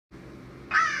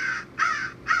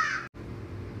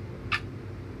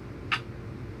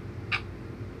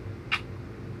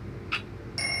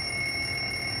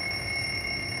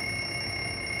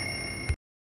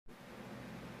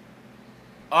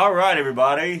All right,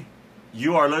 everybody.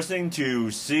 You are listening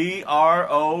to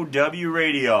CROW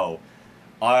Radio.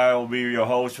 I will be your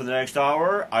host for the next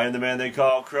hour. I am the man they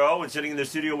call Crow, and sitting in the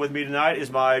studio with me tonight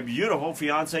is my beautiful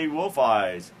fiance, Wolf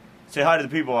Eyes. Say hi to the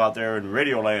people out there in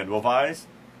Radioland, Wolf Eyes.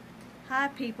 Hi,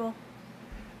 people.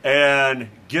 And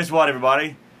guess what,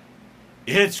 everybody?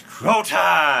 It's Crow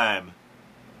time.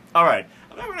 All right.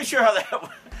 I'm not really sure how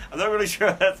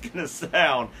that's going to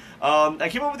sound. I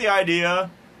came up with the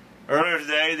idea earlier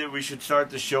today that we should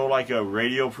start the show like a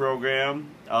radio program.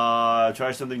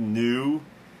 Try something new.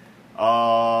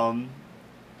 How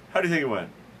do you think it went?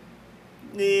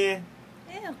 Yeah,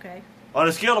 okay. On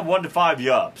a scale of 1 to 5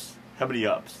 yups, how many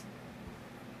yups?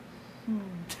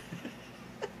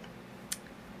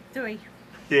 3.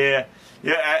 Yeah,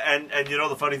 and you know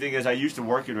the funny thing is I used to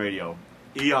work in radio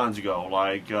eons ago,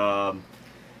 like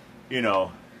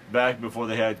back before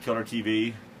they had color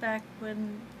TV. Back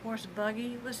when Horse and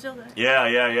Buggy was still there.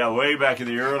 Yeah, way back in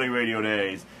the early radio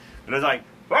days. And it's like,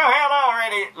 well, hello,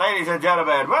 ladies and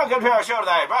gentlemen. Welcome to our show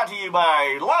today, brought to you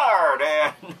by lard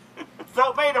and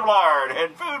soap made of lard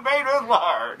and food made with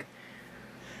lard.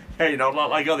 Hey,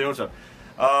 like all the old stuff.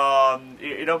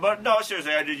 But no,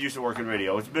 seriously, I did used to work in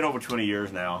radio. It's been over 20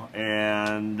 years now,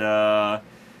 and I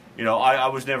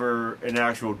was never an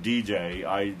actual DJ.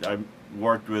 I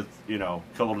worked with a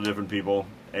couple of different people,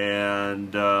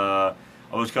 and I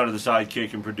was kind of the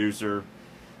sidekick and producer.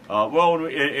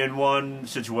 In one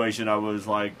situation, I was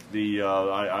like the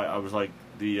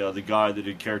the guy that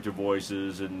did character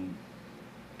voices and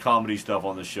comedy stuff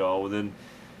on the show. And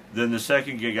then the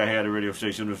second gig I had at a radio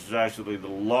station, which was actually the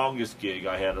longest gig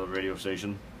I had at a radio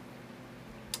station.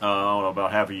 I don't know,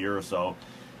 about half a year or so.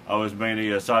 I was mainly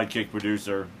a sidekick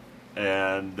producer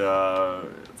and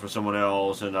for someone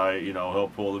else, and I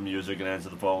helped pull the music and answer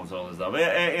the phones and all that stuff.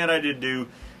 And I did do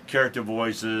character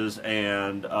voices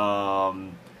and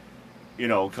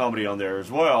comedy on there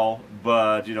as well.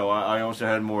 But I also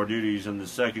had more duties in the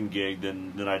second gig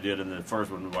than I did in the first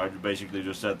one. I basically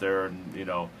just sat there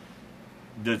and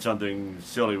did something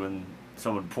silly when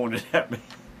someone pointed at me.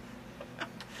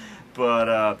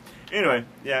 But anyway,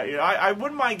 I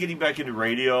wouldn't mind getting back into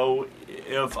radio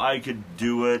if I could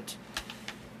do it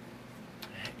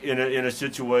in a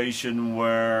situation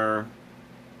where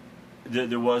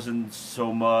there wasn't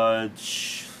so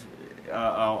much.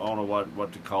 I don't know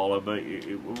what to call it, but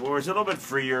where it's a little bit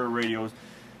freer radio.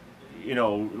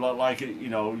 Like it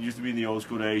used to be in the old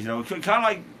school days. Kind of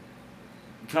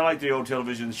like the old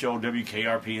television show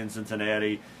WKRP in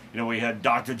Cincinnati. We had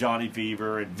Dr. Johnny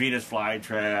Fever and Venus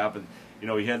Flytrap, and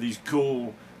we had these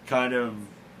cool kind of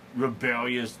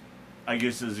rebellious, I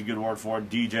guess is a good word for it,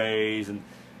 DJs, and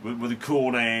with the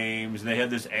cool names, and they had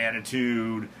this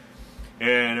attitude,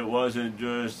 and it wasn't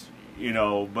just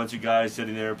a bunch of guys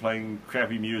sitting there playing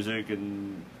crappy music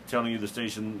and telling you the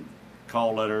station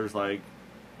call letters like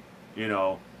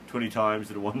 20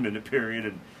 times in a 1 minute period,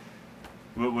 and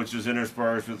which is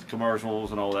interspersed with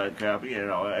commercials and all that crap.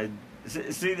 There's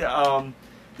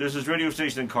this radio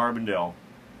station in Carbondale,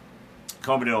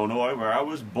 Illinois, where I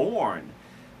was born.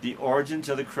 The origins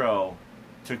of the Crow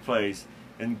took place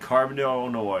in Carbondale,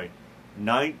 Illinois,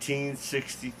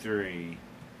 1963.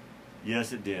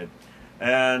 Yes, it did.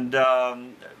 And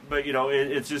but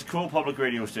it's this cool public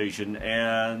radio station,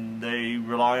 and they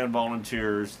rely on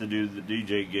volunteers to do the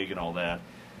DJ gig and all that.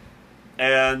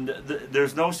 And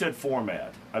there's no set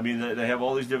format. I mean, they have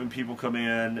all these different people come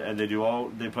in, and they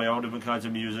play all different kinds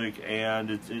of music,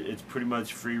 and it's pretty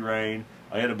much free reign.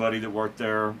 I had a buddy that worked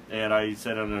there, and I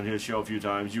sat on his show a few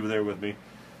times. You were there with me.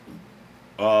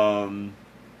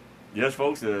 Yes,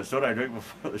 folks, the soda I drank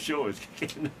before the show is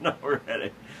kicking in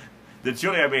already. The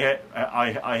chili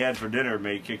I had for dinner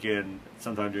may kick in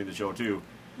sometime during the show too.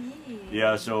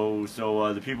 Yeah. So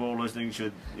the people listening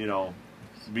should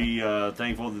be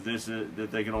thankful that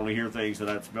that they can only hear things and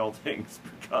not smell things,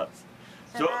 because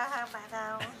so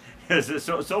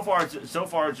far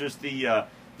it's just the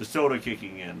soda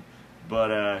kicking in, but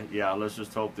let's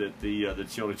just hope that the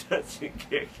chili doesn't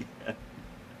kick in.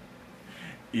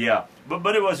 Yeah,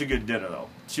 but it was a good dinner though.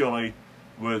 Chili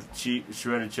with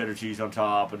shredded cheddar cheese on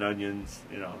top and onions,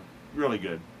 really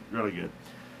good, really good.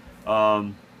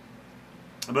 But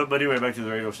anyway, back to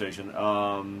the radio station.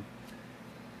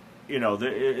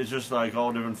 It's just like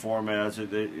all different formats,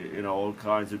 all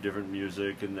kinds of different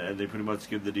music, and they pretty much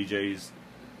give the DJs,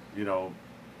 a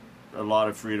lot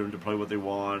of freedom to play what they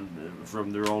want from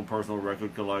their own personal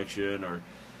record collection, or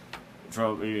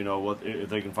from what if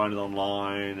they can find it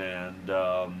online, and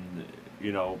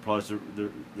plus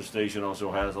the station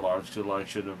also has a large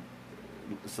selection of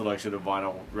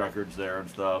vinyl records there and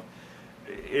stuff.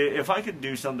 If I could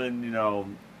do something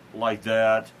like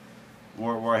that,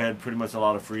 where I had pretty much a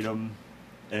lot of freedom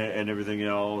and everything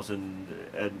else, and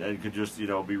could just, you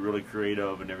know, be really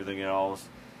creative and everything else,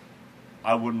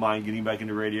 I wouldn't mind getting back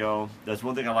into radio. That's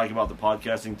one thing I like about the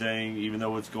podcasting thing. Even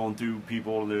though it's going through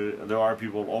people, there are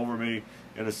people over me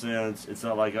in a sense. It's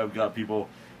not like I've got people,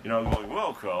 you know, going,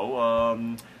 well,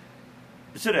 Crow,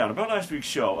 sit down. About last week's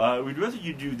show, we'd rather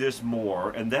you do this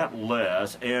more and that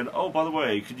less. And, oh, by the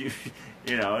way, could you,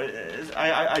 you know,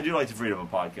 I do like the freedom of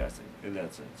podcasting in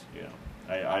that sense. You know,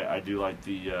 I do like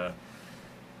the,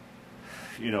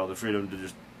 you know, the freedom to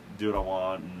just do what I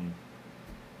want and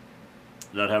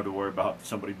not have to worry about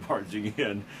somebody barging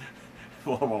in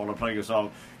while I'm playing a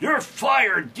song. You're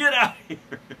fired! Get out of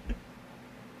here!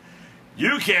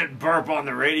 You can't burp on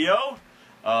the radio!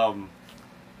 But,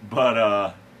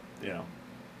 you know.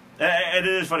 And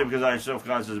it is funny because I'm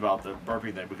self-conscious about the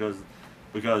burping thing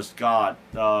because Scott,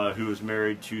 who is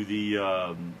married to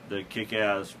the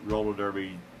kick-ass roller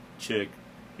derby chick,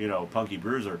 you know, Punky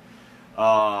Bruiser,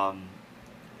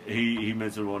 he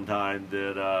mentioned one time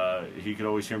that he could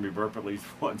always hear me burp at least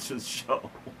once in the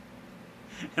show.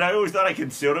 And I always thought I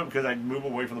concealed it because I'd move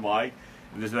away from the mic,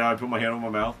 and this now I put my hand on my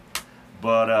mouth.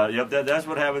 But yep, that's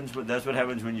what happens. That's what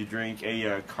happens when you drink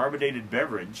a carbonated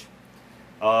beverage.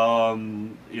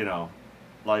 You know,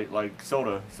 like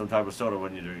soda, some type of soda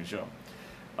when you're doing a show.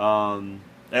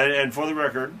 And for the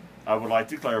record, I would like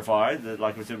to clarify that,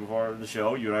 like I said before in the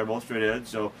show, you and I are both straight edge,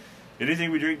 so anything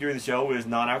we drink during the show is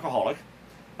non-alcoholic.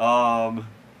 Not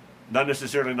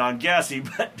necessarily non-gassy,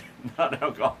 but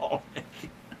non-alcoholic.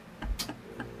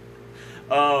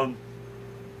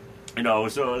 You know,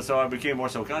 so I became more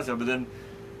self-conscious,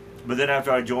 but then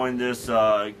after I joined this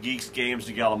Geeks Games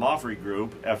to Gallimaufry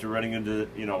group, after running into,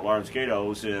 you know, Lawrence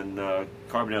Gatos in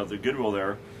Carbondale at the Goodwill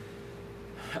there,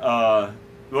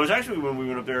 it was actually when we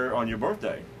went up there on your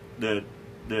birthday that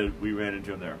we ran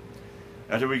into him there.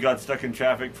 After we got stuck in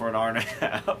traffic for an hour and a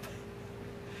half.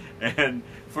 And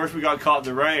first we got caught in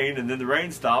the rain, and then the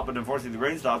rain stopped, but unfortunately the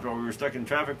rain stopped while we were stuck in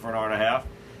traffic for an hour and a half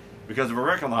because of a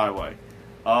wreck on the highway.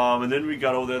 And then we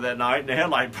got over there that night, and the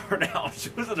headlight burned out.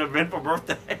 It was an eventful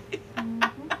birthday.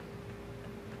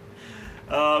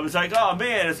 It's like, oh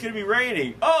man, it's going to be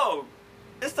raining. Oh,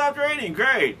 it stopped raining.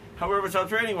 Great. However, it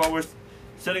stopped raining while we're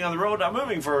sitting on the road not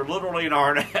moving for literally an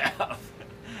hour and a half.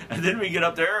 And then we get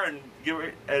up there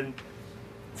and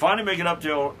finally make it up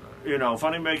to, you know,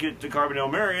 finally make it to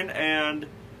Carbondale Marion, and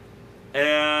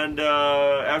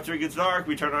after it gets dark,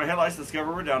 we turn on our headlights and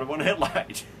discover we're down to one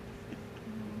headlight.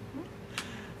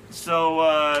 So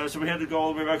we had to go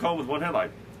all the way back home with one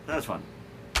headlight. That was fun.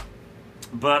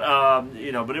 But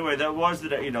you know, but anyway, that was the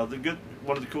day. You know,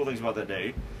 one of the cool things about that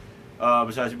day,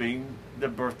 besides it being the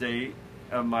birthday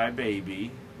of my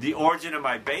baby, the origin of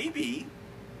my baby,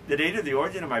 the date of the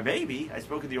origin of my baby. I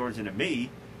spoke of the origin of me,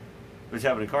 which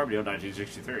happened in Carbondale,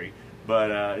 1963.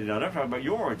 But you know, I'm talking about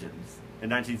your origins in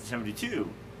 1972.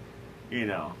 You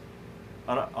know,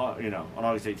 on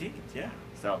August 18th. Yeah.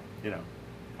 So you know,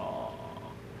 aww.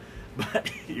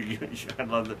 But I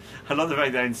love the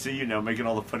fact that I can see you now making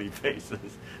all the funny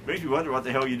faces. Makes me wonder what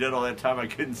the hell you did all that time I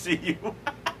couldn't see you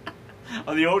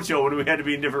on the old show when we had to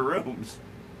be in different rooms.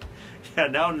 Yeah,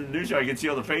 now in the new show I can see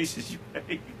all the faces you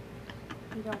make.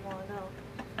 You don't want to know.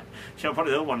 Yeah, I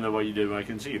probably don't want to know what you did when I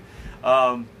couldn't see you.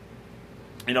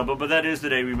 You know, but that is the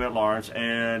day we met Lawrence,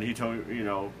 and he told me, you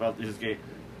know, about his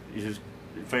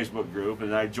Facebook group,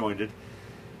 and I joined it.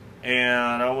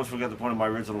 And I almost forgot the point of my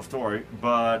original story,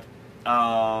 but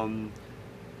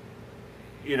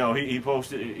you know,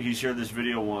 he shared this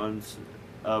video once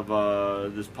of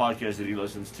this podcast that he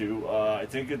listens to. I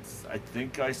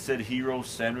think I said Hero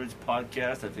Sandwich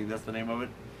Podcast. I think that's the name of it.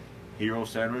 Hero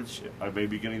Sandwich. I may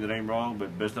be getting the name wrong,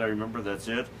 but best that I remember, that's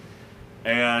it.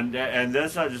 And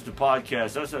that's not just a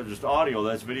podcast. That's not just audio.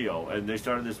 That's video. And they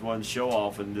started this one show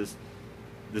off, and this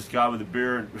guy with a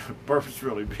beard burps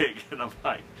really big, and I'm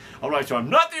like, so I'm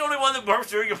not the only one that burps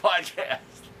during a podcast.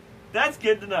 That's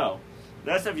good to know.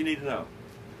 That's stuff you need to know.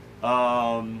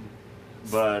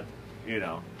 But you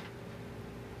know,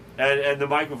 and the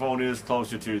microphone is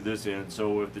closer to this end,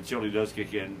 so if the chili does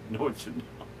kick in, know what you know.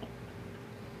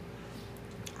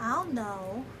 I'll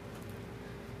know.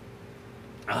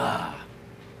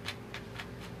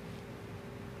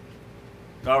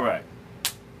 All right.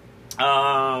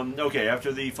 Okay,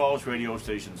 after the false radio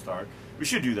station start, we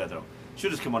should do that though.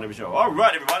 Should just come on every show. All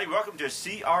right, everybody, welcome to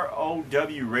CROW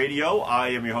Radio. I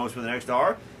am your host for the next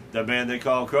hour, the man they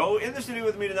call Crow. In the studio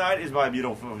with me tonight is my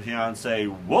beautiful fiance,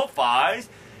 Wolf Eyes.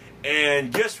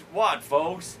 And guess what,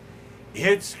 folks?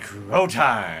 It's Crow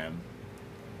time.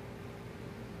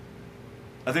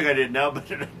 I think I did now, but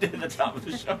I did at the top of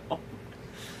the show.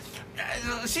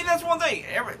 see, that's one thing.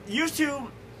 Used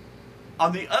to,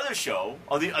 on the other show,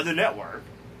 on the other network,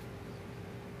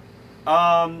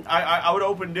 I would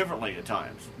open differently at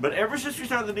times. But ever since we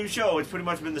started the new show, it's pretty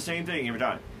much been the same thing every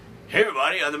time. Hey,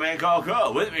 everybody, on the Man Called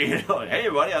Crow with me. You know, hey,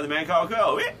 everybody, on the Man Called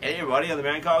Crow. Hey, everybody, on the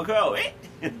Man Called Crow.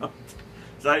 You know,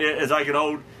 it's like an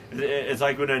old. It's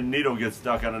like when a needle gets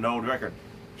stuck on an old record.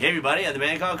 Hey, everybody, on the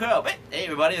Man Called Crow. Hey,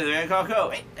 everybody, on the Man Called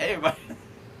Crow. Hey, everybody.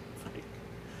 Like,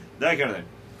 that kind of thing.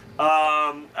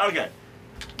 Okay,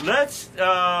 let's.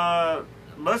 And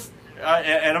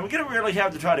I'm gonna really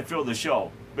have to try to fill the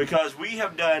show because we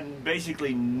have done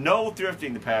basically no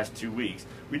thrifting the past 2 weeks.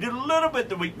 We did a little bit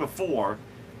the week before.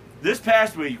 This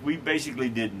past week, we basically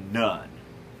did none.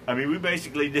 I mean, we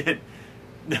basically did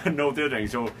no thrifting.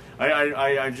 So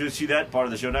I just see that part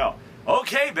of the show now.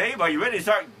 Okay, babe, are you ready to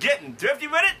start getting thrifty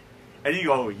with it? And you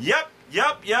go, yep.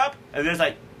 And there's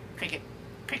like, cricket.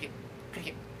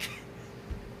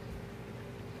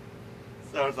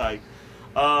 So it's like,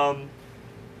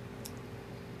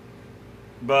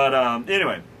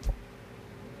 anyway.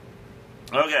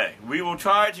 Okay, we will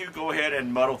try to go ahead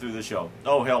and muddle through the show.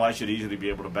 Oh, hell, I should easily be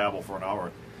able to babble for an hour.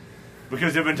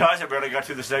 Because there have been times I barely got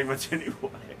to the segments anyway.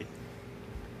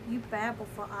 You babble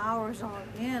for hours on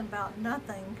end about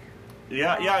nothing.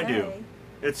 Yeah, I do.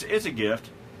 It's a gift.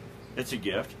 It's a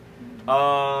gift.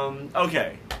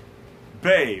 Okay.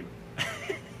 Babe.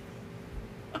 I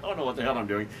don't know what the hell I'm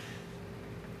doing.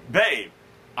 Babe,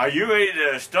 are you ready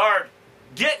to start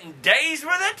getting days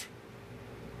with it?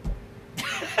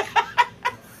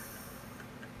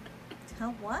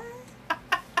 What?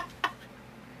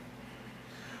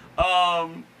 I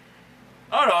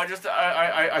don't know.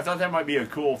 I thought that might be a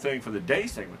cool thing for the day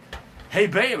segment. Hey,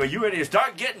 babe, are you ready to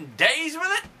start getting days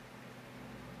with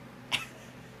it?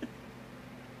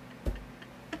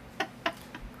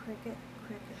 Cricket.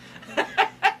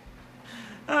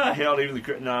 Hell, even the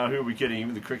crickets. No, who are we kidding?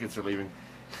 Even the crickets are leaving.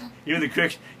 Even the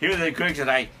crickets are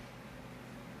like,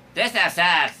 this now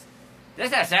sucks.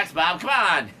 This now sucks, Bob. Come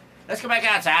on. Let's go back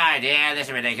outside. Yeah, this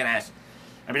is ridiculous.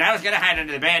 I mean, I was going to hide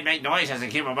under the bed and make noises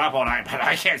and keep them up all night, but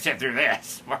I can't sit through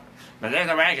this. But there's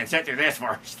no way I can sit through this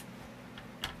first.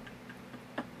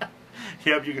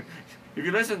 Yep, you can. If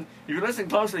you listen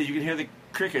closely, you can hear the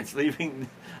crickets leaving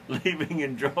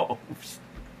in droves.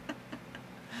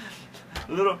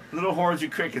 little hordes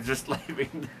of crickets just leaving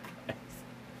the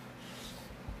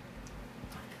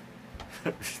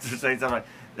place. Just saying something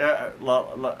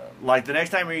like the next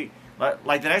time we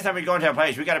go into a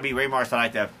place, we got to be way more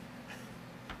selective.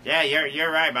 Yeah,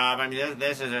 you're right, Bob. I mean,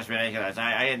 this is just ridiculous.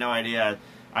 I had no idea.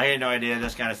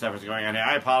 This kind of stuff was going on here.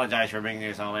 I apologize for bringing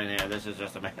this all in here. This is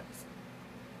just a mess.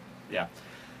 Yeah.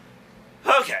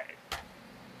 Okay.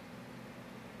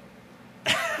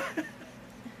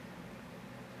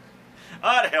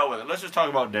 Ah, to hell with it. Let's just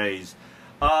talk about days.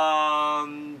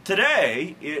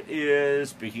 Today, it is,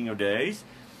 speaking of days,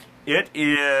 it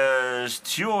is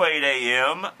 2:08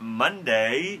 a.m.,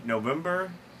 Monday,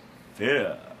 November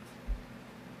 5th.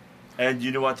 And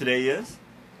you know what today is?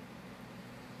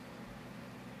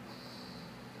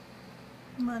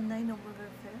 Monday, November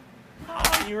 5th.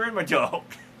 Oh, you read my joke.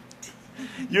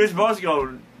 You were supposed to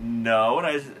go, no,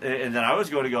 and then I was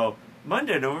going to go,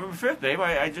 Monday, November 5th, babe.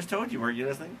 I just told you, weren't you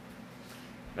listening?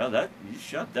 Well, you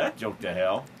shut that joke to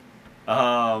hell.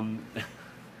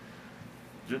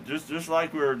 Just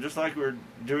like we're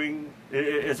doing.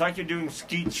 It's like you're doing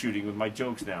skeet shooting with my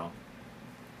jokes now.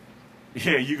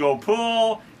 Yeah, you go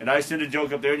pull, and I send a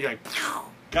joke up there, and you're like, phew,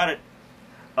 got it.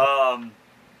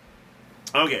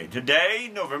 Okay,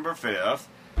 today, November 5th,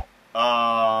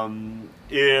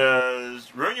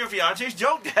 is Ruin Your Fiance's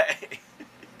Joke Day.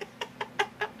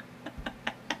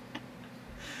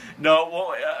 No,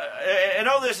 well, I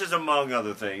know this is among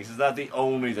other things. It's not the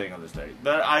only thing on this day.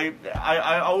 But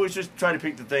I always just try to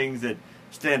pick the things that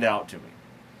stand out to me.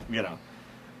 You know.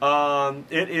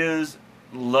 It is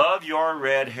Love Your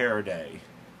Red Hair Day.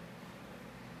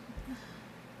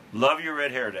 Love Your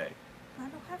Red Hair Day. I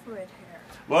don't have red hair.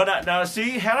 Well, now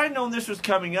see, had I known this was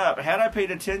coming up, had I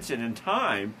paid attention in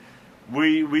time,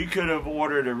 we could have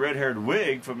ordered a red-haired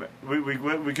wig from.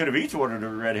 We could have each ordered a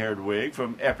red-haired wig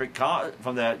from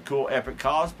from that cool Epic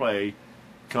Cosplay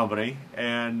company,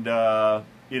 and just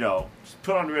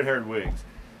put on red-haired wigs,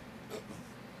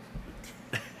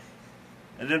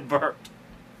 and then burped.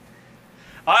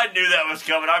 I knew that was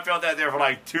coming. I felt that there for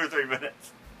like 2 or 3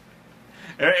 minutes.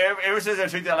 Ever since I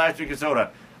took that last drink of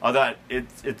soda, I thought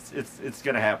it's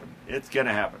gonna happen. It's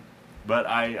gonna happen. But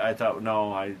I thought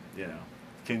no,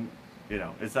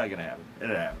 it's not gonna happen.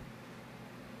 It'll happen.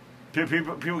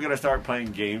 People are gonna start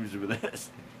playing games with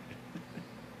this.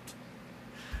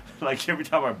 Like every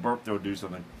time I burp, they'll do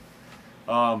something.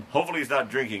 Hopefully it's not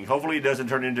drinking. Hopefully it doesn't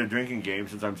turn into a drinking game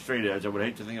since I'm straight edge. I would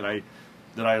hate to think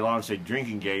that I launched a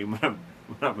drinking game when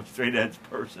I'm a straight edge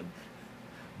person.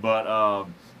 But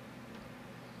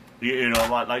you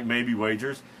know, like maybe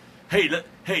wagers. Hey,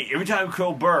 every time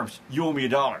Crow burps, you owe me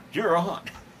 $1. You're on.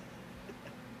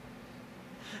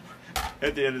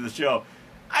 At the end of the show,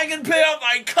 I can pay off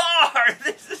my car.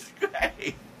 This is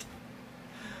great.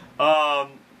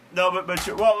 No, but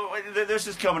sure, well, there's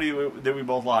this company that we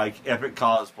both like, Epic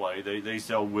Cosplay. They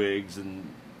sell wigs, and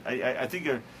I think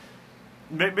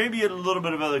maybe a little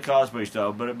bit of other cosplay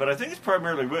stuff, but I think it's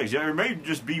primarily wigs. It may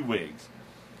just be wigs.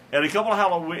 And a couple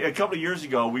of years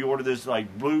ago, we ordered this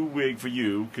like blue wig for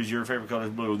you because your favorite color is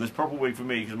blue. This purple wig for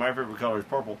me because my favorite color is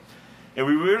purple. And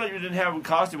we really didn't have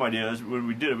costume ideas when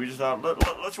we did it. We just thought,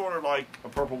 let's order like a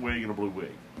purple wig and a blue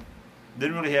wig.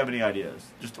 Didn't really have any ideas.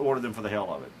 Just ordered them for the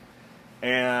hell of it.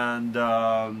 And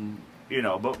you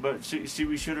know, but see,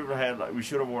 we should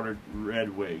have ordered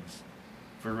red wigs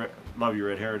for Love Your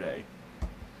Red Hair Day.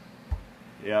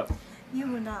 Yep. You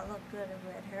would not look good in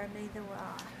red hair, neither would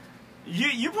I.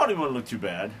 You probably wouldn't look too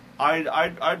bad.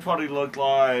 I'd probably look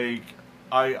like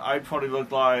the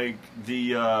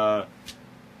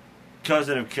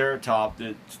cousin of Carrot Top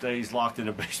that stays locked in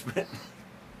a basement.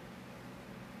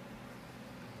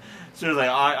 Seriously,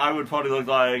 I would probably look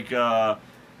like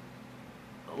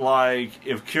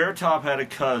if Carrot Top had a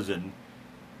cousin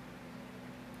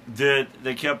that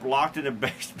they kept locked in a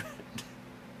basement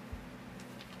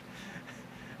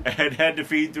and had to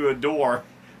feed through a door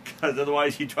because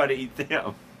otherwise he'd try to eat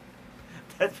them.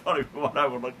 That's probably what I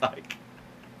would look like.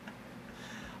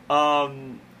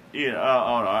 You know,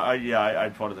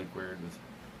 I'd probably look weird with,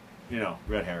 you know,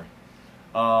 red hair.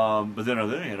 But then on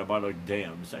the other hand, I might look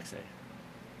damn sexy.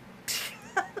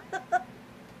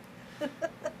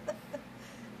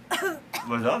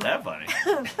 Was not that funny?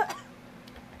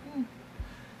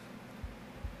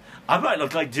 I might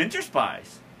look like Ginger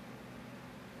Spice.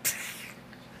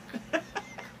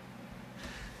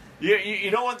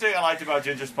 You know one thing I liked about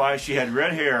Ginger Spice? She had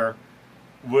red hair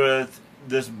with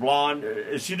this blonde.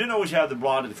 She didn't always have the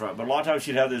blonde at the front, but a lot of times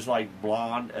she'd have this like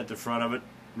blonde at the front of it.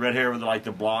 Red hair with like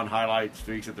the blonde highlight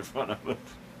streaks at the front of it.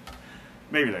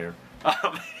 Maybe later.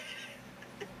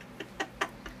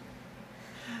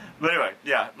 But anyway,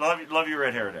 yeah, love your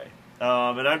Red Hair Day.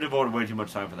 And I've devoted way too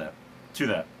much time to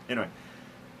that. Anyway.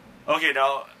 Okay,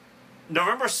 now,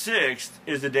 November 6th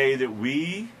is the day that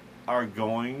we are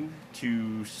going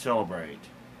to celebrate.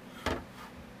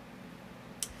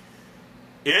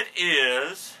 It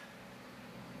is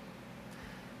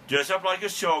dress up like a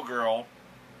showgirl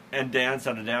and dance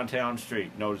on a downtown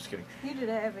street. No, just kidding. You do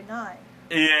that every night.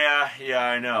 Yeah,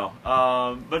 I know.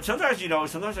 But sometimes,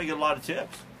 sometimes I get a lot of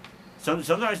tips.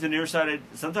 Sometimes the nearsighted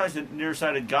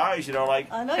guys,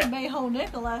 like... I know you made a whole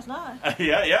nickel last night.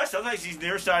 Yeah. Sometimes these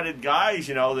nearsighted guys,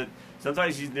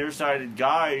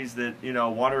 that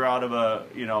wander out of a,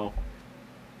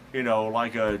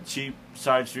 like a cheap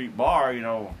side street bar,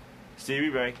 see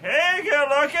me like, hey, good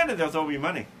looking, and they'll throw me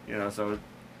money, so,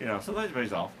 sometimes it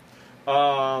pays off.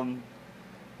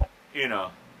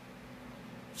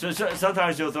 So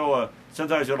sometimes they'll throw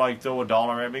a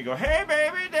dollar at me and go, hey,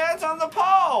 baby, dance on the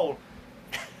pole.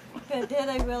 But then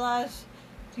they realize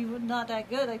she was not that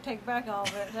good. They take back all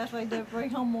of it. That's why they bring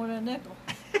home more than a nickel.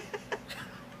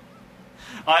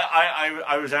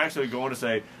 I was actually going to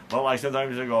say, well, like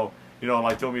sometimes they go,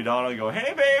 like throw me a dollar and go,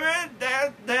 hey, baby,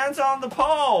 dance on the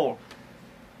pole.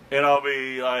 And I'll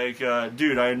be like,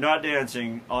 dude, I am not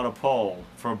dancing on a pole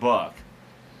for $1.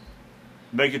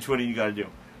 Make it 20, you got to do.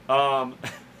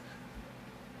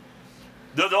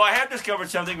 Though I have discovered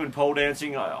something when pole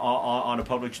dancing on a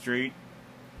public street.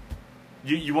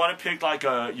 You want to pick like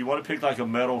a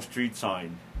metal street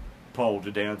sign pole to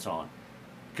dance on,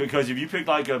 because if you pick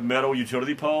like a metal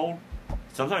utility pole,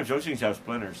 sometimes those things have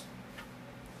splinters.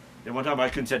 And one time I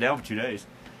couldn't sit down for 2 days.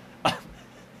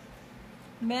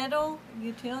 Metal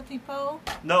utility pole?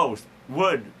 No,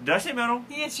 wood. Did I say metal?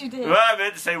 Yes, you did. Well, I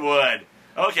meant to say wood.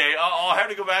 Okay, I'll have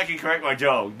to go back and correct my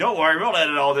joke. Don't worry, we'll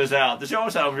edit all this out. The show will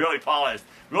sound really polished.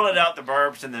 We'll edit out the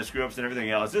burps and the screw-ups and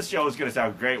everything else. This show is going to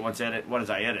sound great once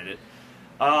I edit it.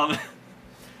 No,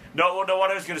 what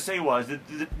I was going to say was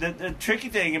the tricky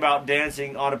thing about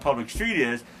dancing on a public street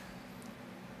is,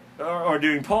 or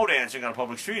doing pole dancing on a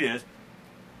public street is,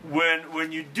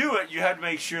 when you do it, you have to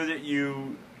make sure that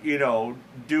you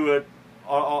do it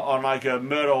on like a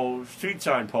metal street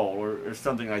sign pole or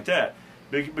something like that.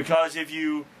 Because if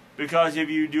you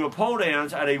do a pole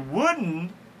dance on a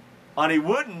wooden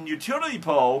utility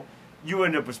pole, you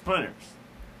end up with splinters.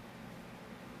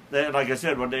 And like I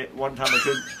said, one time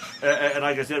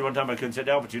I couldn't sit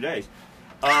down for 2 days.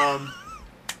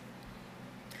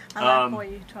 I laughed for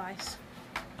you twice.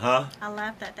 Huh? I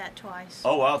laughed at that twice.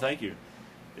 Oh wow, thank you.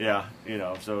 Yeah, you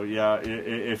know, so yeah,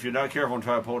 if you're not careful and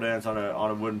try to pole dance on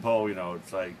a wooden pole, you know,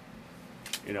 it's like,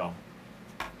 you know.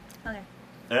 Okay.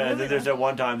 And then there's that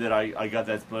one time that I got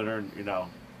that splinter, and you know,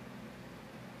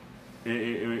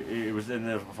 it was in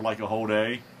there for like a whole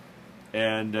day,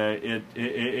 and I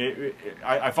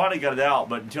finally got it out,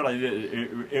 but until I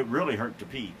did, it really hurt to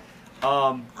pee.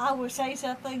 I would say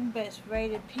something, but it's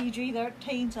rated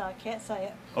PG-13, so I can't say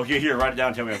it. Okay, here, write it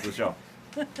down. Tell me after the show.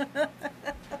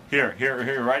 Here,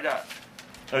 write it down.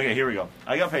 Okay, here we go.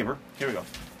 I got paper. Here we go.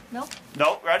 Nope.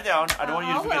 No, write it down. I don't want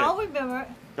you to forget I'll it. remember it.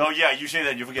 Oh yeah, you say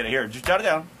that you forget it. Here, just jot it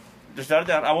down. Just jot it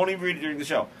down. I won't even read it during the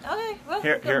show. Okay, well,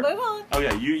 Here. move on.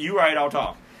 Okay, you write. I'll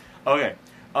talk. Okay.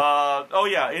 Oh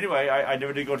yeah. Anyway, I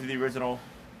never did go to the original.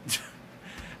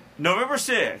 November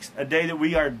 6th, a day that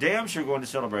we are damn sure going to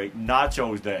celebrate,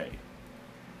 Nachos Day.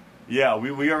 Yeah,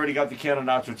 we already got the can of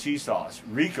nacho cheese sauce,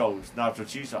 Rico's nacho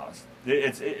cheese sauce.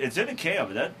 It's in a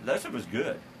can, but that stuff is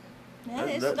good. Yeah,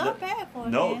 it's not bad for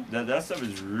you. No, that stuff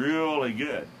is really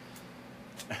good.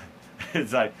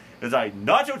 It's like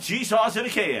nacho cheese sauce in a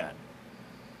can.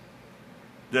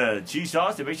 The cheese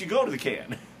sauce that makes you go to the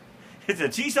can. It's a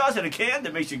cheese sauce in a can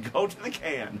that makes you go to the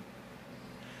can.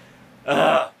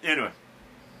 Anyway.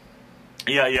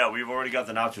 Yeah, we've already got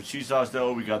the nacho cheese sauce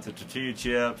though. We got the tortilla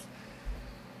chips.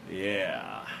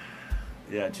 Yeah,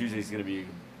 Tuesday's going to be a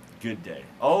good day.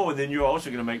 Oh, and then you're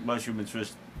also going to make mushroom and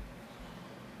Swiss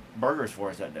burgers for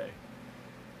us that day.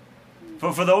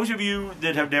 For those of you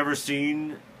that have never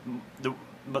seen the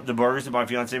burgers that my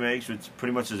fiance makes, which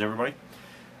pretty much is everybody,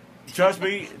 trust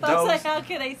me, I was like, how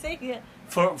can I see it?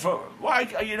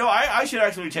 I should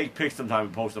actually take pics sometime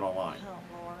and post it online. Oh,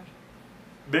 Lord.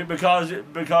 Because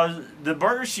the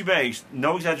burgers she makes,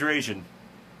 no exaggeration,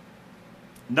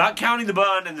 not counting the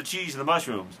bun and the cheese and the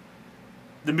mushrooms,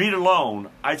 the meat alone,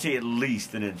 I'd say at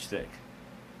least an inch thick.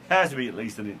 Has to be at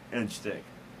least an inch thick.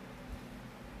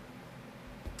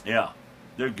 Yeah,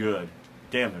 they're good.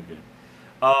 Damn, they're good.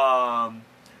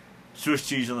 Swiss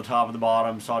cheese on the top and the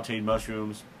bottom, sauteed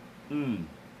mushrooms. Anyway.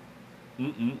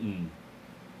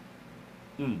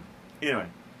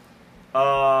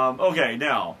 Okay,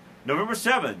 now, November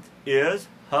 7th is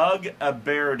Hug a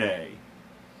Bear Day.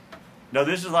 Now,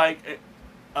 this is like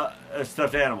a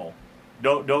stuffed animal.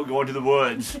 Don't go into the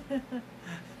woods.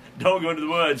 Don't go into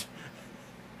the woods.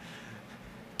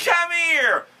 Come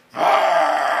here!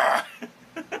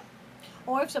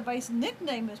 Or if somebody's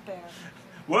nickname is Bear.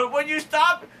 When you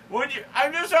stop,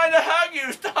 I'm just trying to hug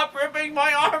you. Stop ripping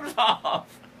my arms off.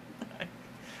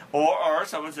 or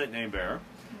someone's nickname Bear.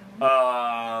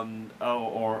 Or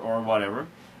whatever.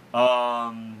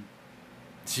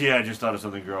 Yeah, I just thought of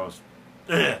something gross.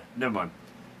 Never mind.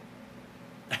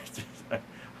 I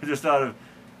just thought of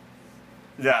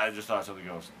something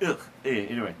gross. Ugh.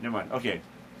 Anyway, never mind. Okay.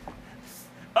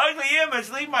 Ugly image,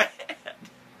 leave my head.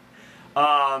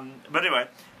 But anyway,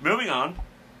 moving on.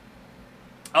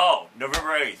 Oh,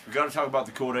 November 8th. We're going to talk about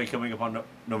the cool day coming up on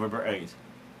November 8th.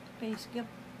 Skip.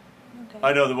 Okay.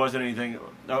 I know there wasn't anything.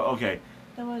 Oh, okay.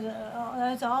 There was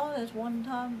that's all. There's one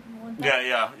time.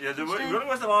 Yeah. There really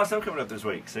wasn't a lot of stuff coming up this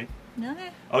week. See. Okay.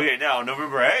 Okay, now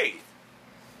November 8th.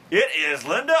 It is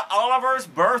Linda Oliver's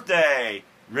birthday.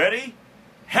 Ready?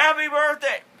 Happy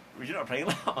birthday! You're not playing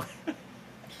along.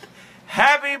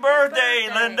 Happy birthday,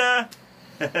 Linda!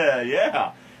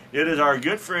 Yeah. It is our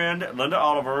good friend Linda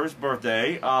Oliver's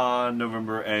birthday on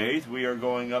November 8th. We are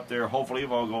going up there, hopefully,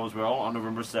 if all goes well, on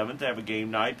November 7th to have a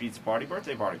game night, pizza party,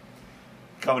 birthday party.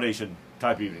 Combination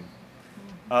type evening.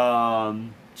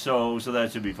 So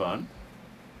that should be fun.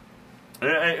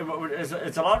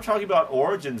 It's a lot of talking about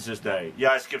origins this day.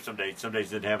 Yeah, I skipped some dates. Some dates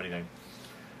didn't have anything.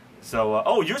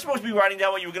 So, you're supposed to be writing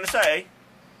down what you were going to say.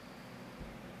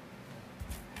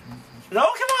 No, come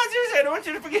on, seriously, I don't want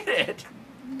you to forget it.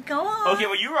 Go on. Okay,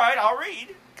 well, you write, I'll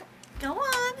read. Go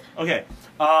on. Okay.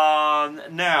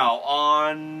 Now,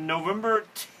 on November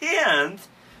 10th,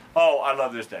 I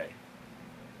love this day.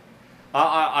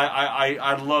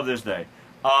 I love this day.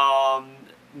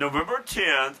 November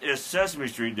 10th is Sesame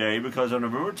Street Day because on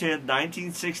November 10th,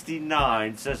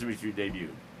 1969, Sesame Street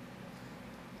debuted.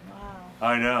 Wow.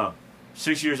 I know.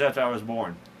 6 years after I was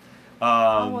born.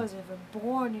 I wasn't even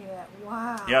born yet.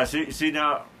 Wow. Yeah, see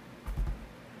now.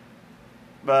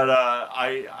 But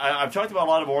I've talked about a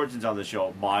lot of origins on the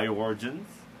show. My origins,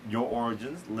 your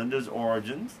origins, Linda's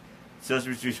origins,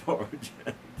 Sesame Street's origins.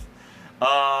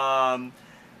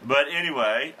 But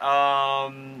anyway,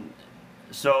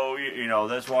 so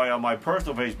that's why on my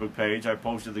personal Facebook page I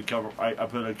posted the cover. I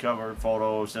put a cover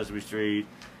photo of Sesame Street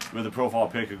with a profile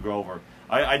pic of Grover.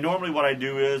 I normally what I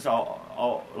do is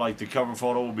I'll like the cover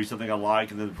photo will be something I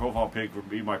like, and then the profile pic would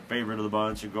be my favorite of the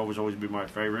bunch, and Grover's always be my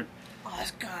favorite.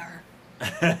 Oscar.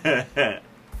 Yeah.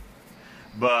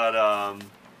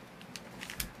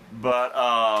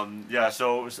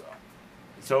 So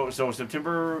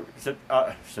November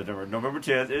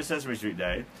 10th is Sesame Street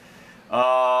Day.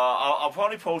 I'll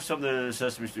probably post some of the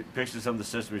Sesame Street pictures of some of the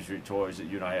Sesame Street toys that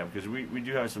you and I have, because we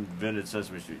do have some vintage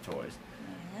Sesame Street toys.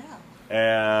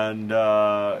 And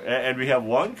we have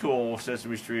one cool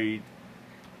Sesame Street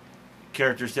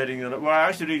character sitting in. Well, I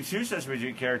actually do two Sesame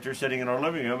Street characters sitting in our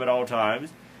living room at all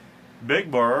times. Big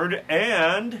Bird,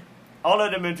 and I'll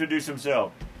let him introduce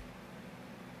himself.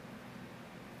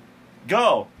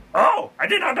 Go. Oh, I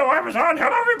did not know I was on.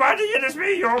 Hello, everybody. It is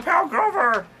me, your pal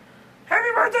Grover. Happy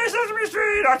birthday, Sesame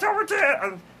Street, October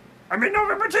 10th.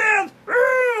 November 10th.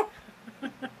 Woo!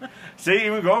 See,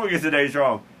 even Grover gets the days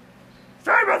wrong.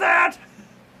 Sorry about that.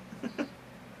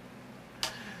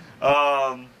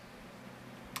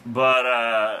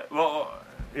 Well,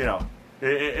 you know,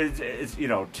 it's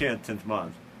 10th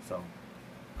month. So,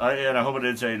 and I hope I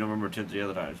didn't say November 10th the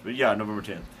other times, but yeah, November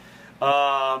 10th.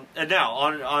 And now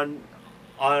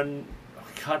on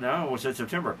God, now what's that,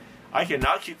 September? I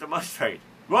cannot keep the month straight.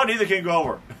 Well, neither can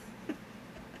Grover.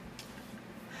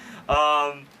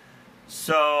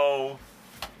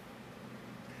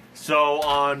 So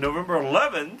on November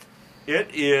 11th, it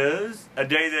is a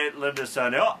day that Linda's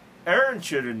son Aaron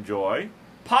should enjoy,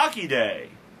 Pocky Day.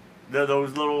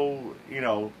 Those little,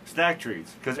 snack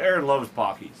treats. Because Aaron loves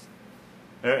Pockies.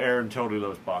 Aaron totally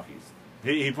loves Pockies.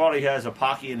 He probably has a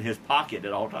Pocky in his pocket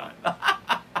at all times.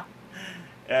 I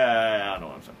know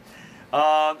what I'm saying.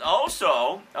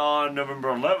 Also, on November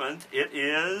 11th, it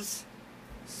is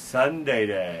Sunday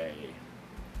Day.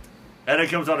 And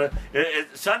it comes on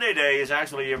Sunday Day is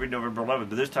actually every November 11th,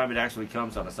 but this time it actually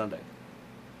comes on a Sunday.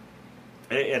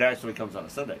 It actually comes on a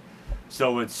Sunday.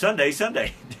 So it's Sunday.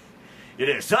 It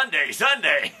is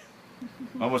Sunday.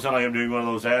 Almost sound like I'm doing one of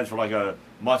those ads for like a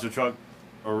monster truck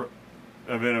or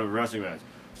event of a wrestling match.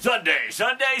 Sunday.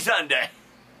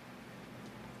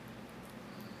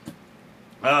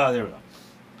 There we go.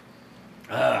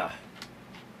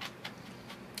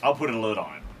 I'll put a lid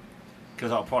on it,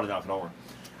 because I'll probably knock it over.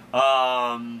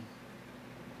 I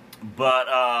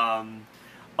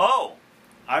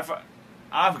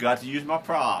forgot to use my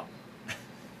prop.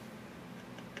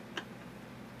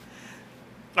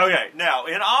 Okay, now,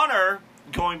 in honor,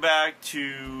 going back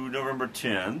to November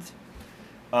 10th,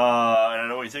 and I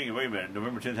know what you're thinking, wait a minute,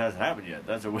 November 10th hasn't happened yet.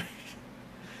 That's a week.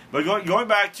 But going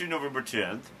back to November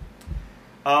 10th,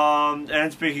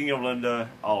 and speaking of Linda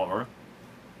Oliver,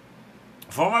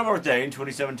 for my birthday in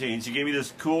 2017, she gave me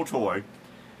this cool toy.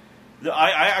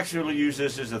 I actually used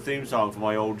this as a theme song for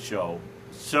my old show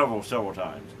several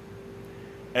times.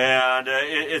 And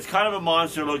it's kind of a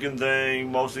monster-looking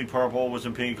thing, mostly purple with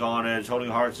some pink on it. It's holding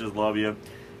a heart, says love you.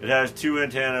 It has two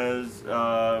antennas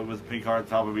with a pink heart at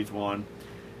the top of each one.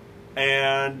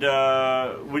 And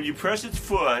when you press its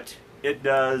foot, it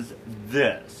does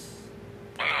this.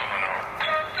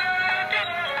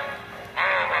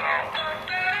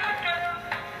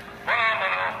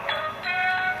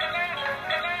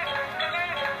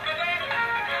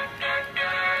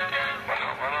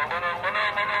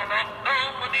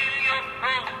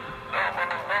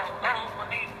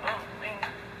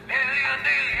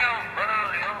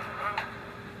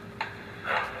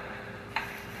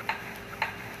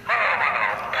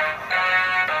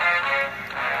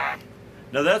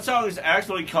 Now that song is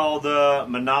actually called the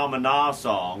Mana Mana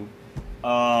song,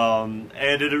 and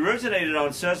it originated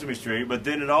on Sesame Street, but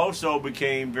then it also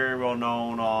became very well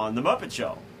known on The Muppet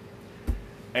Show.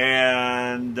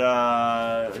 And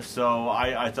so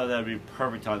I thought that would be a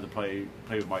perfect time to play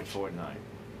with my toy tonight,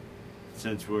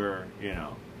 since we're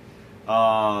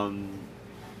talking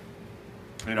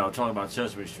about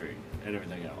Sesame Street and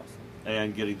everything else,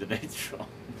 and getting the dates wrong.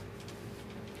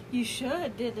 You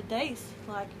should did the dates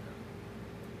like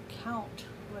Count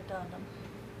would done them.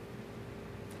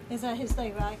 Is that his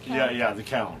thing, right? Count? Yeah, the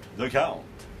Count. I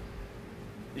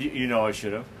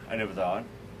should have. I never thought.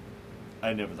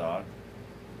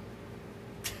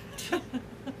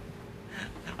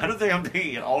 I don't think I'm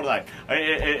thinking it all the time.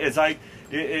 It's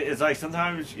like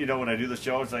sometimes when I do the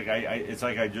show, it's like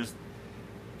I just.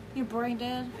 You're brain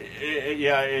dead.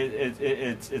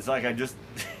 It's like I just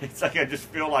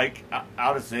feel like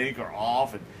out of sync or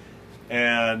off and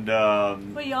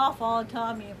well, you're off all the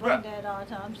time. You're brain dead all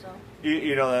the time, so.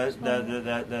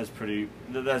 That's pretty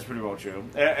well true.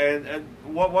 And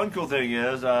one cool thing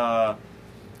is I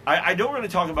don't really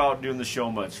talk about doing the show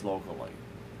much locally,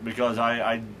 because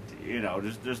I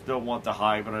just don't want the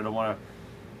hype, and I don't want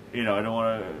to, I don't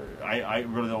want to. I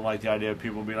really don't like the idea of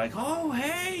people being like, oh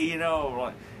hey,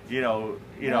 like,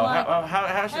 Like,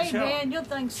 how's the hey show? man, your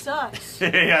thing sucks.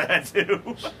 Yeah, that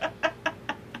too.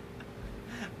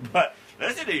 But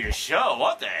listen to your show.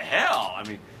 What the hell? I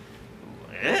mean,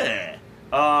 yeah.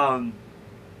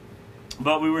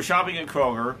 But we were shopping at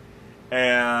Kroger,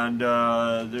 and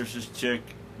there's this chick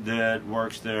that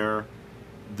works there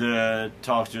that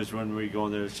talks to us when we go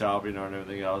in there shopping and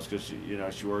everything else, because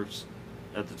she works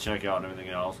at the checkout and everything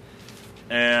else.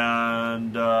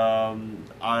 And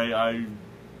I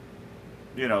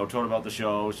told her about the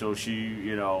show, so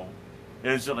she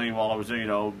instantly, while I was there,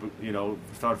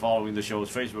 started following the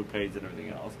show's Facebook page and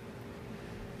everything else,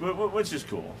 which is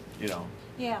cool,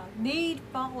 Yeah, need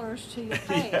followers to your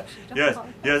page. Yeah.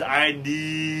 Yes, I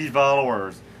need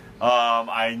followers.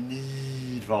 I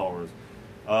need followers.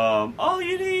 All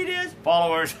you need is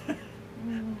followers.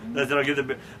 Mm-hmm. That's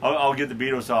it. I'll get the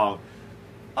Beatles song.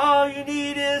 All you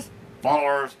need is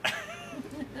followers.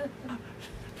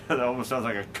 That almost sounds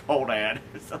like a cult ad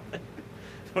or something.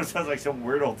 It almost sounds like some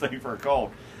weird old thing for a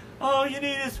cult. All you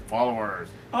need is followers.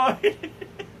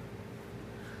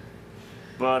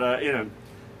 But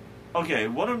okay.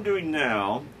 What I'm doing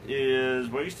now is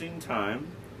wasting time.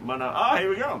 Here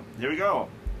we go.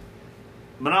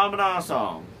 Mana Mana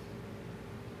song.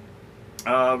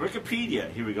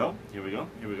 Wikipedia. Here we go.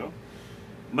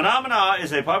 Mana Mana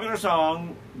is a popular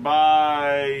song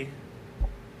by...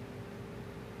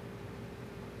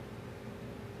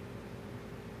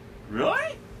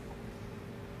 Really?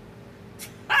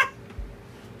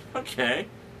 Okay.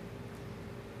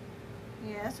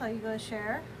 Yeah, so you go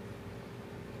share.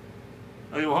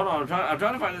 Okay, well, hold on. I'm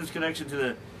trying to find this connection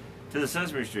to the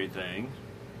Sesame Street thing.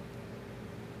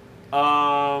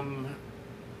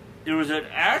 It was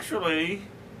actually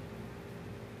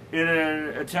in an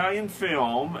Italian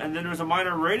film, and then there was a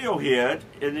minor radio hit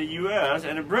in the U.S.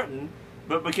 and in Britain,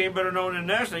 but became better known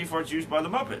internationally for its use by the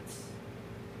Muppets.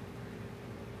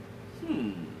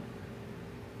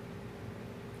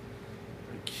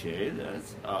 Okay,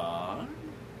 that's odd.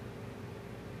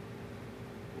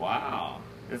 Wow.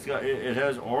 It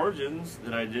has origins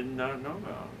that I did not know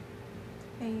about.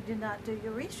 And you did not do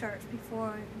your research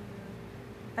before you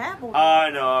babbled.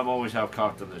 I know, I'm always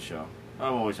half-cocked on this show.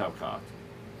 I'm always half-cocked.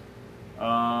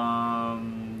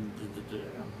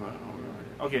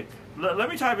 Okay, let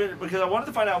me type it, because I wanted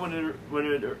to find out when it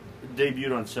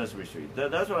debuted on Sesame Street.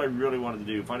 That's what I really wanted to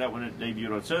do, find out when it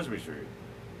debuted on Sesame Street.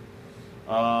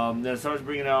 Then it starts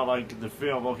bringing out, like, the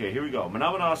film. Okay, here we go.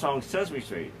 Mana Mana song, Sesame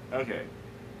Street. Okay.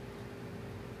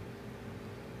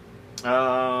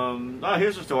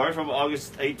 Here's a story from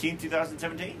August 18,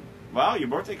 2017. Wow, your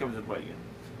birthday comes into play again.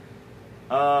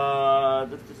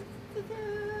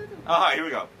 Here we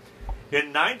go.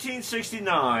 In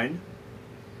 1969,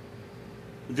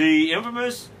 the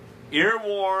infamous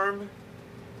earworm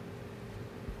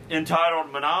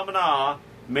entitled Mana Mana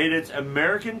made its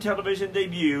American television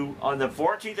debut on the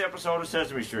 14th episode of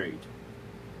Sesame Street.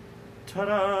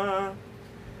 Ta-da!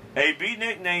 A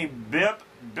beatnik named Bip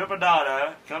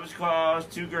Bipadada comes across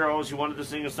two girls who wanted to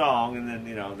sing a song, and then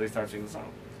they start singing the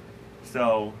song.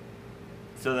 So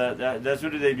that's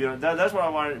what it debuted. That's what I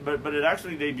wanted, but it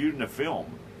actually debuted in a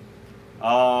film.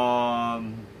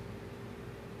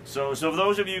 So for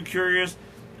those of you curious,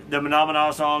 the Mana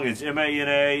Mana song is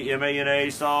M-A-N-A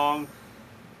song.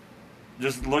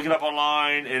 Just look it up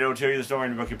online, and it'll tell you the story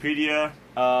in Wikipedia.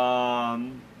 But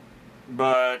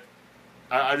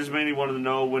I just mainly wanted to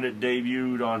know when it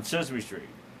debuted on Sesame Street.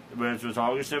 Which was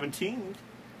August 17th,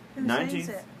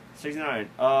 1969.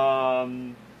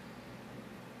 On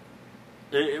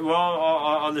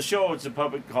the show, it's a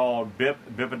puppet called Bip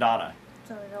Bipadada.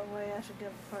 So no way I should give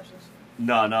a person.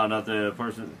 No, not the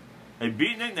person. A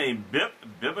beatnik named Bip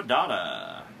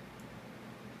Bipadada.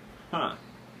 Huh.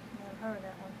 Never heard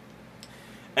that one.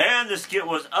 And the skit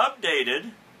was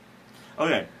updated.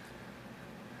 Okay.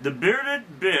 The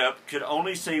bearded Bip could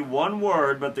only say one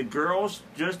word, but the girls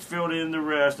just filled in the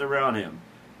rest around him.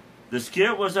 The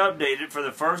skit was updated for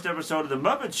the first episode of The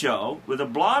Muppet Show with a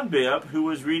blonde Bip who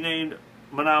was renamed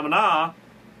Mana Mana,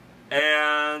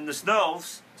 and the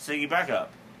Snows singing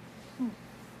backup.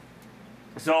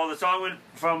 So the song went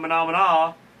from Mana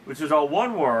Mana, which was all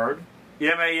one word,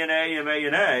 M-A-N-A,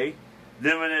 M-A-N-A.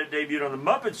 Then when it debuted on The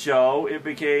Muppet Show,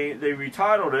 they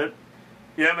retitled it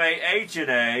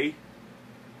M-A-H-N-A,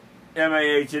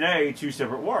 M-A-H-N-A, two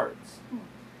separate words.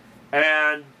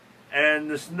 And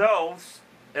the Snows,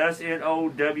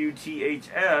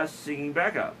 S-N-O-W-T-H-S, singing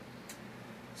backup.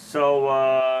 So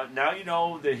now you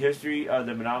know the history of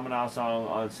the Mana Mana song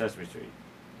on Sesame Street.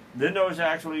 Didn't know it was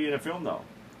actually in a film, though.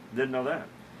 Didn't know that.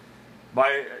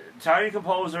 By Italian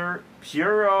composer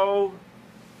Piero.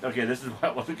 Okay, this is what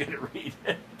I wasn't going to read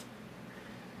it.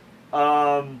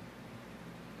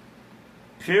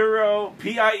 Piero,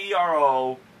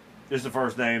 Piero is the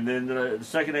first name. Then the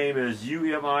second name is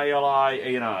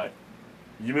Umiliani.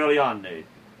 Umiliani.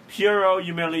 Piero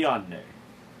Umiliani.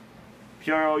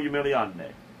 Piero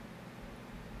Umiliani.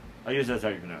 I guess that's how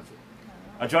you pronounce it.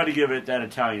 I tried to give it that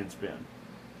Italian spin.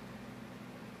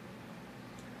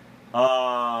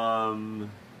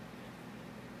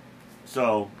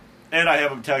 So, and I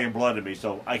have Italian blood in me,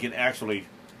 so I can actually,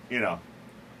 you know,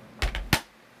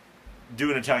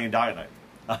 do an Italian dialect.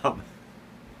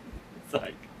 It's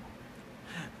like,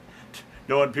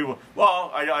 knowing people,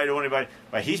 well, I don't want anybody,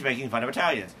 but he's making fun of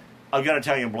Italians. I've got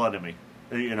Italian blood in me,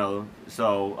 you know,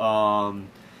 so,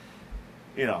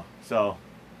 you know, so,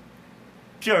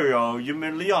 Piero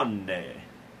Umiliani.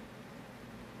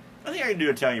 I think I can do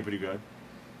Italian pretty good.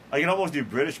 I can almost do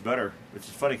British better, which is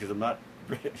funny because I'm not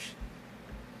British.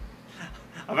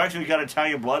 I've actually got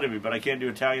Italian blood in me, but I can't do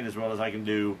Italian as well as I can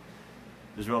do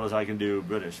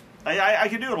British. I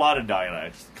can do a lot of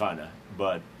dialects, kind of,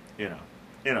 but you know.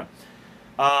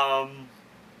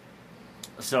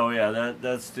 So yeah,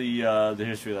 that's the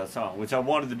history of that song, which I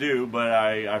wanted to do, but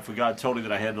I forgot totally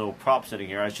that I had a little prop sitting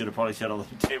here. I should have probably sat on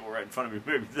the table right in front of me,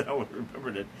 maybe then I would have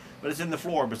remembered it. But it's in the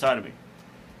floor beside of me.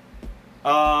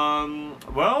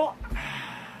 Well,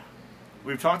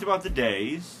 we've talked about the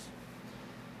days.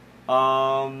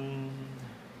 Oh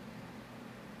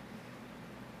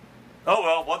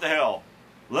well, what the hell?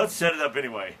 Let's set it up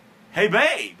anyway. Hey,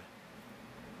 babe!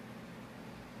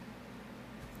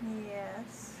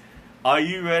 Yes. Are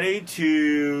you ready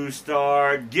to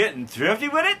start getting thrifty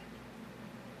with it?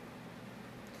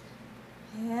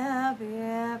 Yep.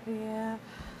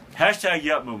 Hashtag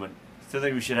Yup Movement. Still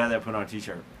think we should have that put on a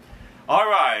t-shirt.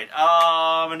 Alright,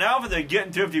 and now for the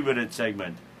Getting Thrifty With It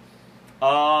segment.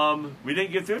 We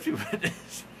didn't get thrifty with it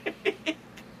this week.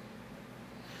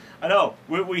 I know.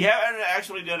 We haven't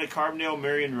actually done a Carbondale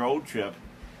Marion road trip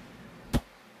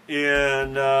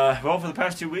in, well, for the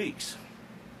past 2 weeks.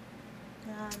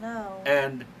 I know.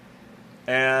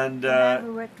 And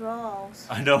never withdrawals.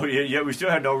 I know, yet we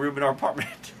still have no room in our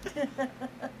apartment.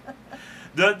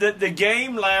 The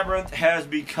game Labyrinth has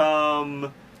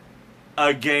become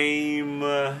a game,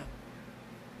 I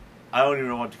don't even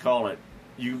know what to call it.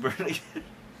 You barely...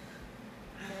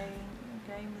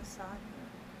 Game the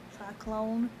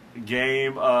cyclone.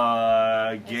 Game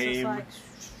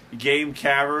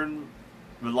cavern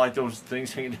with like those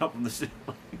things hanging up from the ceiling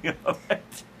of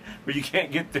it, where you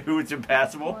can't get through. It's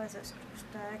impassable. What is it?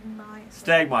 Stagmites.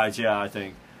 Stagmites, yeah, I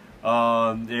think.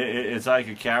 It's like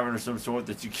a cavern of some sort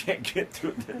that you can't get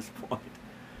through at this point.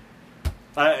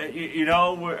 You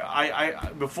know,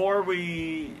 before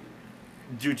we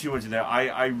do too much of that,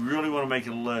 I really want to make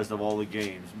a list of all the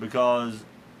games, because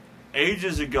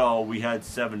ages ago we had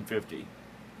 750.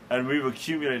 And we've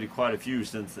accumulated quite a few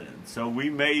since then. So we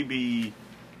may be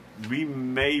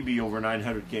over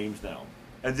 900 games now.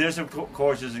 And this, of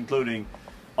course, is including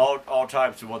all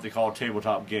types of what they call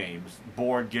tabletop games.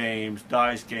 Board games,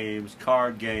 dice games,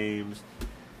 card games,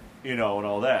 you know, and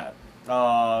all that.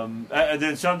 And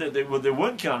then some that they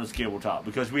wouldn't count as tabletop,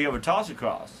 because we have a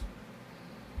Toss-Across.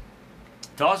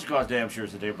 Toss-Across damn sure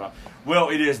is a tabletop. Well,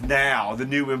 it is now, the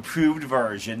new improved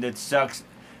version that sucks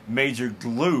major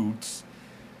glutes.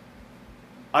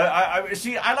 I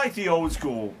see. I like the old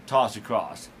school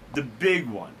Toss-Across, the big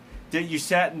one that you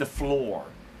sat in the floor,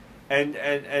 and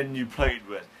you played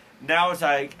with. Now it's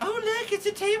like, oh look, it's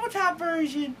a tabletop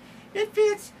version. It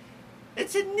fits.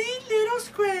 It's a neat little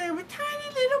square with tiny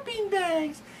little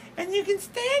beanbags, and you can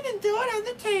stand and do it on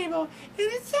the table, and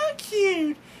it's so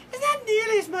cute. It's not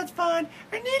nearly as much fun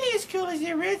or nearly as cool as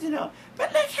the original,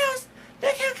 but look how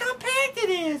compact it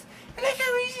is, and look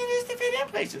how easy it is to fit in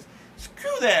places.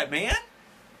 Screw that, man.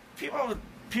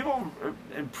 People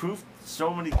improved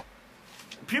so many.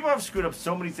 People have screwed up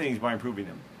so many things by improving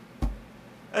them.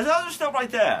 There's other stuff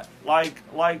like that, like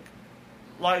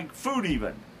food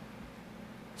even.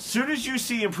 As soon as you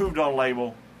see improved on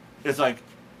label, it's like,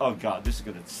 oh god, this is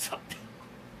gonna suck.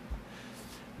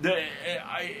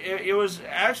 It was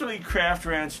actually Kraft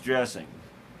Ranch dressing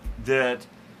that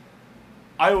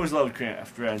I always loved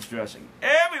Kraft Ranch dressing.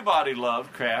 Everybody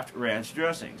loved Kraft Ranch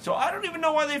dressing, so I don't even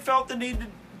know why they felt the need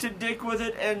to dick with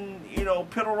it and, you know,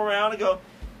 piddle around and go,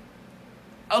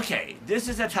 okay, this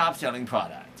is a top-selling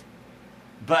product,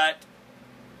 but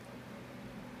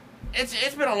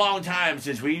it's been a long time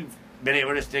since we've been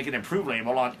able to stick an improved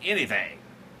label on anything.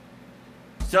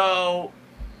 So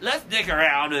let's dick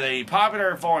around with a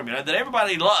popular formula that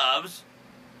everybody loves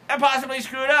and possibly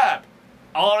screw it up.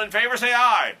 All in favor, say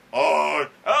aye. Aye.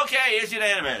 Okay, it's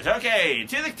unanimous. Okay,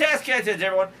 to the test kitchens,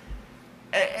 everyone.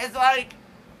 It's like,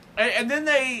 and then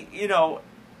they, you know,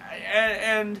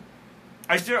 and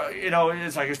I still, you know,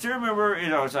 it's like I still remember, you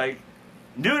know, it's like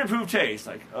new and improved taste.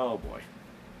 Like, oh boy.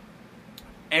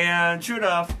 And sure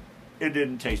enough, it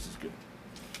didn't taste as good.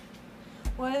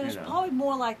 Well, it was probably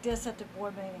more like this at the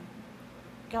board meeting.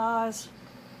 Guys,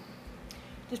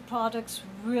 this product's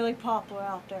really popular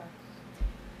out there.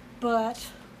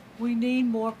 But we need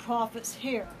more profits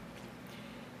here.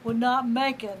 We're not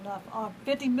making enough. Our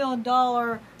 $50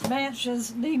 million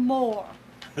mansions need more.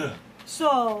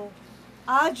 So,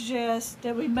 I suggest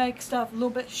that we make stuff a little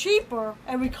bit cheaper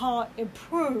and we call it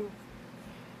improved.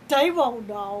 They won't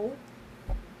know.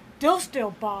 They'll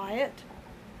still buy it.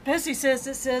 Pepsi says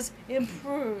it says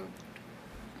improved.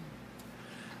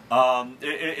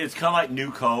 It's kind of like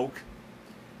New Coke.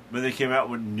 When they came out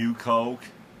with New Coke,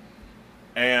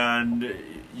 and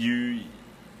you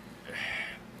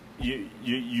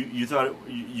thought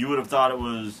you would have thought it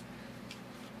was,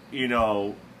 you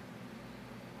know,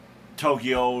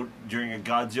 Tokyo during a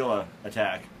Godzilla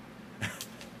attack.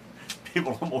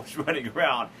 People almost running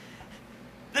around.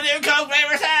 The new Coke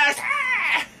flavor says,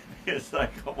 ah! It's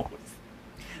like almost.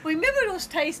 Remember those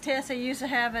taste tests they used to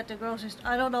have at the grocery store?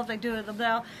 I don't know if they do them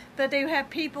now, but they have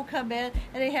people come in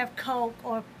and they have Coke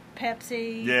or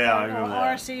Pepsi or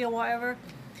RC or whatever.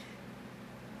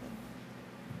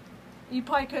 You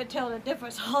probably couldn't tell the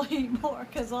difference all anymore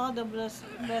because all of them just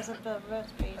mess up the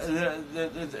recipes.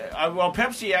 Well,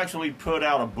 Pepsi actually put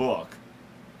out a book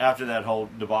after that whole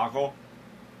debacle.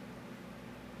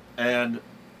 And,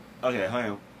 okay,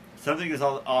 hang on. Something is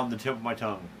on the tip of my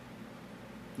tongue.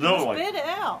 Literally. Spit it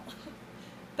out.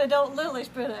 But don't literally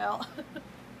spit it out.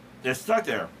 It's stuck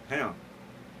there. Hang on.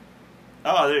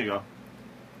 Oh, there you go.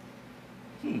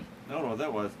 I don't know what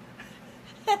that was.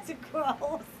 That's gross.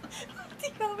 What do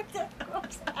you want me to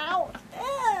gross out?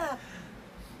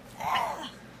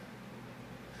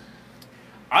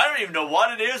 I don't even know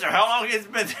what it is or how long it's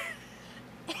been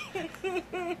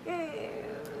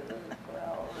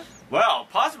Well,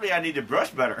 possibly I need to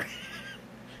brush better.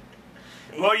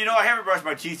 Well, you know, I haven't brushed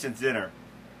my teeth since dinner.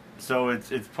 So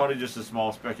it's probably just a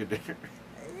small speck of dinner.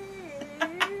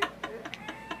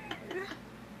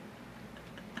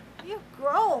 You're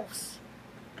gross.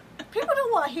 People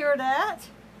don't want to hear that.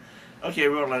 Okay,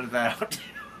 we'll let it out.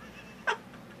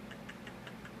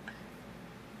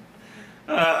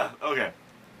 Okay.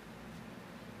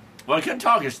 Well, I couldn't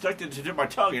talk. It stuck to my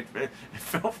tongue. It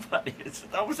felt funny. It's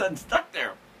all of a sudden stuck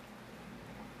there.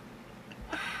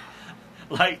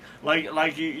 Like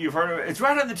you've heard of it. It's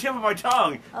right on the tip of my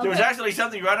tongue. Okay. There was actually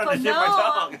something right on the tip of my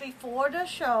tongue. Before the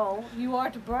show, you are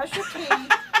to brush your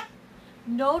teeth.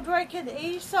 No drinking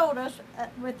any sodas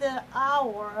within an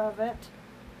hour of it.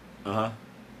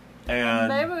 And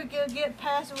maybe we can get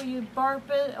past it when you burp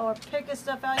it or picking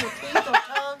stuff out of your teeth or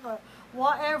tongue or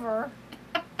whatever.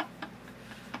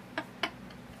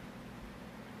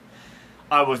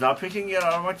 I was not picking it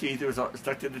out of my teeth. It was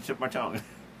stuck to the tip of my tongue.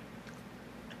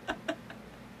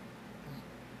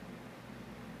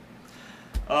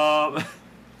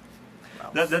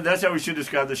 That's how we should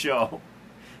describe the show.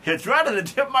 It's right on the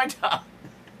tip of my tongue.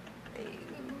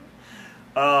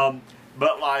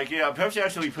 But like, yeah, Pepsi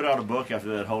actually put out a book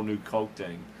after that whole new Coke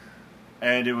thing,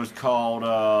 and it was called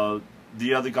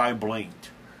 "The Other Guy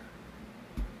Blinked."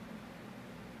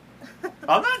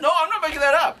 I'm not making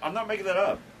that up. I'm not making that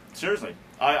up. Seriously,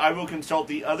 I will consult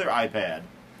the other iPad.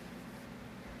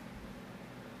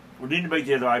 We need to make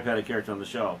the other iPad a character on the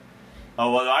show.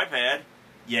 Oh, well, the iPad,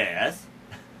 yes.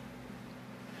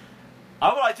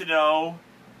 I would like to know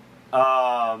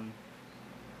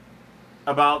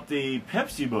about the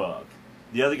Pepsi book.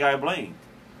 The Other Guy Blinked.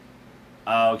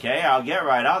 Okay, I'll get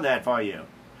right on that for you.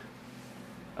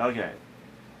 Okay.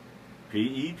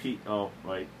 P-E-P... Oh,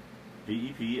 wait.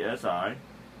 P-E-P-S-I.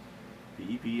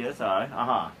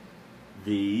 P-E-P-S-I.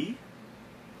 The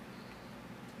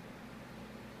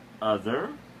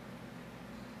Other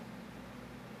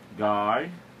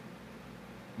Guy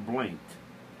Blinked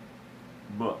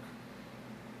book.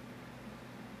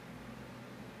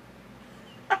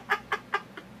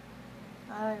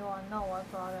 I don't want to know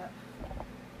what's on it.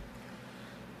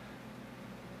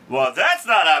 Well, that's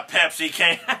not a Pepsi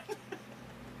can.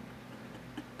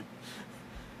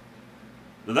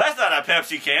 That's not a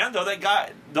Pepsi can, though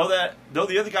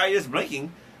the other guy is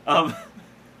blinking.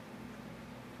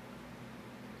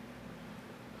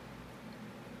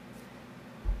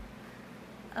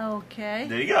 Okay.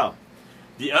 There you go.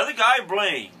 The Other Guy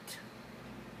Blinked.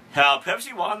 How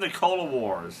Pepsi won the Cola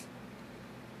Wars.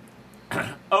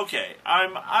 Okay,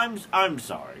 I'm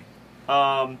sorry.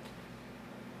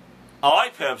 I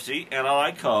like Pepsi and I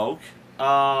like Coke.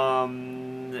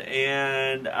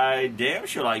 And I damn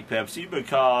sure like Pepsi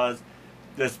because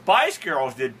the Spice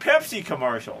Girls did Pepsi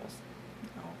commercials.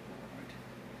 Oh, Lord.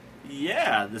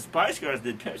 Yeah, the Spice Girls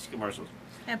did Pepsi commercials.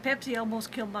 And Pepsi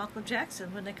almost killed Michael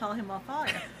Jackson when they called him on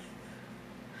fire.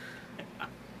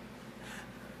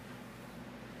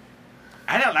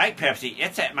 I don't like Pepsi.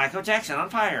 It set Michael Jackson on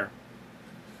fire.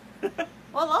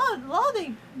 Well, a lot of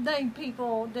the named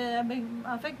people did. I mean,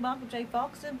 I think Michael J.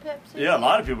 Fox did Pepsi. Yeah, a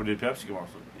lot of people did Pepsi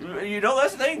commercials. You know,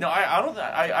 that's the thing. No,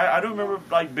 I don't remember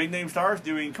like big name stars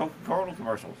doing Coca-Cola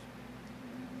commercials.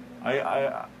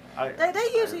 They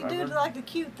usually do like the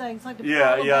cute things, like the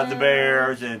the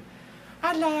bears and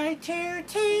I'd like to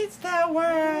teach the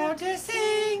world to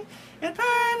sing in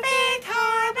perfect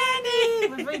harmony.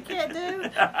 Which we can't do.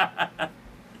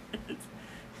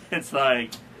 It's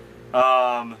like,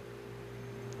 look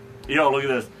at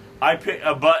this. I picked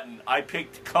a button. I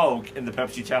picked Coke in the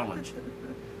Pepsi challenge.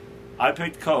 I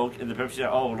picked Coke in the Pepsi.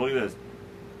 Oh, look at this.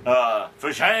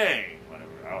 For shame. Whatever.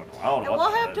 I don't know. And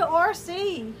what happened to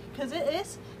RC? Because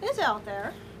it's out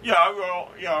there. Yeah,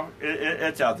 well,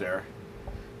 it's out there.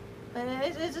 But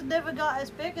it just never got as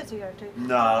big as the other two.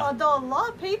 No. Although a lot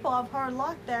of people I've heard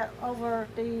like that over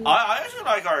the... I actually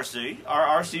like RC.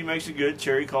 Our RC makes a good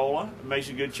cherry cola. It makes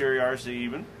a good cherry RC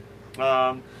even.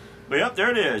 But yep,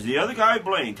 there it is. The other guy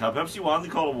blinked. How Pepsi won the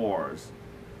Cola Wars.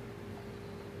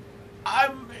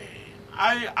 I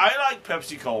like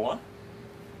Pepsi Cola.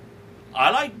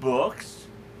 I like books.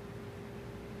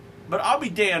 But I'll be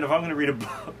damned if I'm going to read a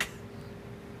book.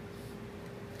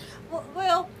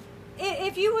 Well,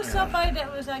 if you were somebody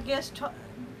that was, I guess,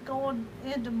 going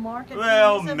into marketing,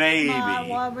 well, maybe,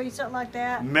 something like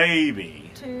that, maybe.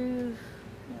 To,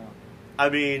 I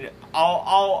mean,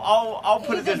 I'll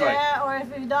put it this way. Or if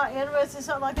you're not interested in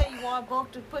something like that, you want a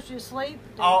book to put you to sleep.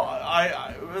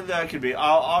 That could be.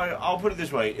 I'll put it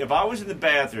this way. If I was in the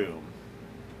bathroom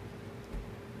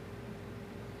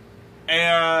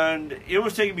and it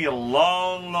was taking me a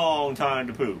long, long time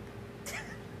to poop.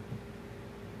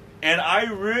 And I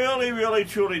really, really,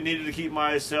 truly needed to keep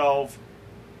myself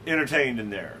entertained in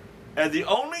there. And the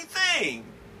only thing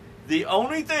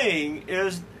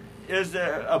is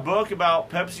a book about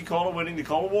Pepsi Cola winning the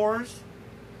Cola Wars.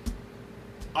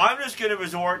 I'm just going to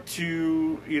resort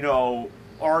to,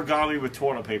 origami with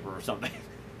toilet paper or something.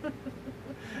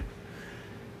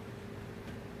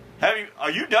 Are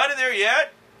you done in there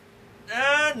yet?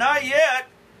 Not yet.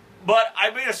 But I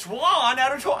made a swan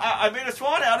out of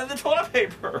the toilet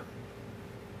paper.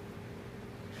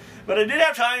 But I did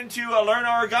have time to learn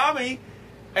origami.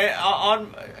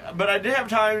 But I did have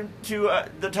time to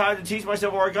teach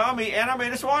myself origami, and I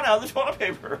made a swan out of the toilet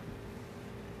paper.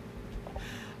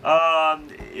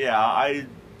 I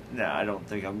don't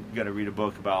think I'm gonna read a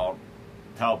book about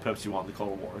how Pepsi won the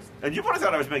Cola Wars. And you probably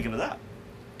thought I was making it up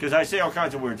because I say all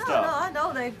kinds of weird stuff. No, I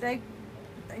know they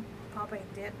probably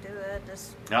did do it.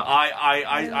 Just now,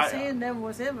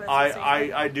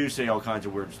 I do say all kinds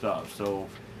of weird stuff, so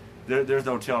there's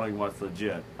no telling what's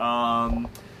legit. But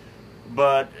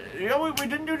we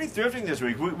didn't do any thrifting this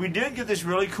week. We did get this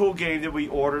really cool game that we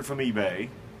ordered from eBay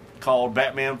called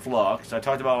Batman Flux. I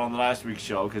talked about it on the last week's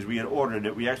show because we had ordered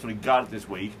it. We actually got it this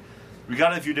week. We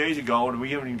got it a few days ago, and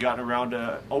we haven't even gotten around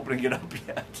to opening it up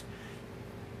yet.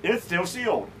 It's still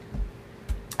sealed.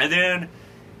 And then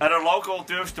at a local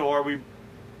thrift store, we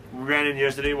ran in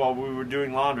yesterday while we were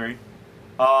doing laundry.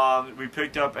 We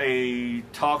picked up a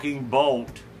talking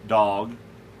Bolt dog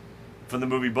from the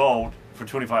movie Bolt for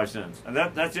 25 cents. And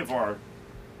that's it for our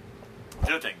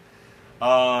thrifting.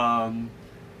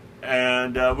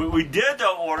 We did,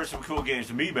 though, order some cool games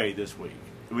from eBay this week.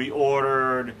 We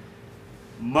ordered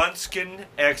Munchkin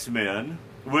X-Men,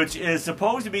 which is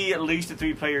supposed to be at least a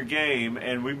 3-player game,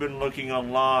 and we've been looking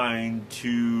online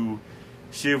to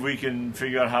see if we can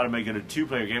figure out how to make it a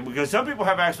 2-player game, because some people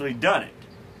have actually done it.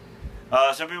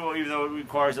 Some people, even though it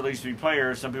requires at least 3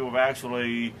 players, some people have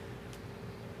actually,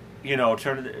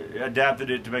 adapted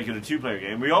it to make it a 2-player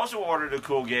game. We also ordered a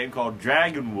cool game called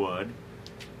Dragonwood,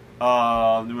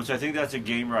 which I think that's a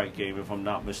GameRight game, if I'm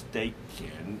not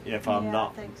mistaken. I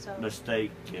think so.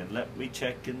 Mistaken. Let me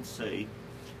check and see.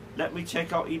 Let me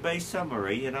check our eBay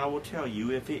summary, and I will tell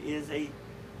you if it is a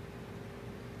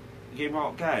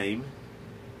GameRight game.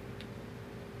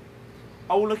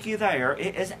 Oh, looky there.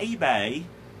 It is eBay.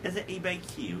 Isn't eBay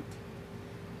cute?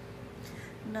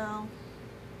 No.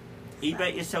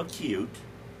 eBay is so cute.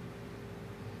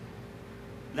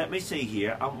 Let me see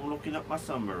here. I'm looking up my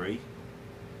summary.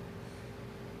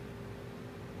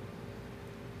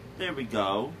 There we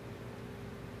go.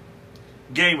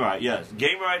 GameRight, yes.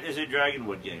 GameRight is a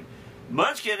Dragonwood game.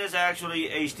 Munchkin is actually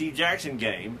a Steve Jackson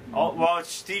game. Well,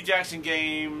 it's Steve Jackson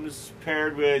games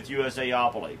paired with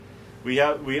USAopoly. We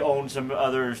own some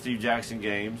other Steve Jackson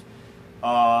games,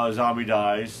 Zombie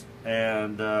Dice,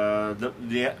 and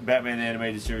the Batman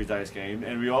animated series dice game,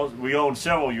 and we own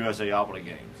several USAopoly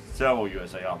games,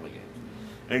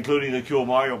 including the cool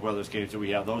Mario Brothers games that we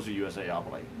have. Those are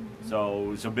USAopoly.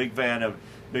 So it's a big fan of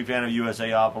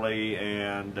USAopoly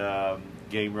and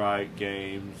Game Right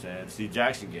games and Steve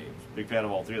Jackson games. Big fan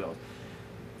of all three of those,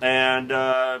 and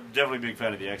definitely big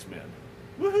fan of the X-Men.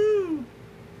 Woohoo!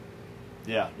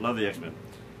 Yeah, love the X-Men.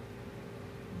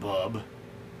 Bub.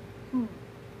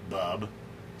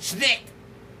 Snick.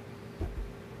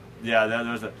 Yeah, that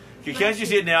was a. Can't you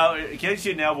see it now? Can't you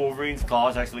see it now? Wolverine's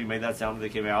claws actually made that sound when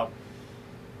they came out.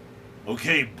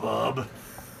 Okay, Bub.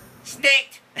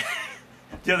 Snicked.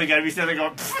 The other guy be sitting there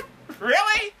going,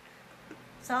 really?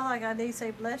 Sound like I need to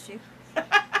say bless you.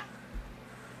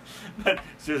 But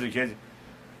seriously, can't you?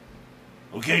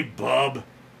 Okay, Bub.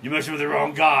 You messing with the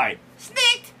wrong guy.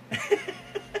 Snicked.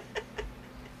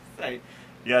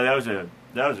 Yeah, that was a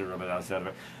real bit outside of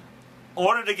it.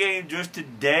 Ordered a game just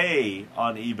today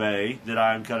on eBay that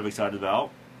I'm kind of excited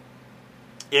about.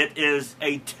 It is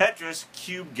a Tetris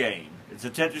Cube game. It's a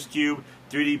Tetris Cube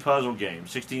 3D puzzle game,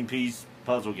 16-piece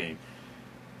puzzle game.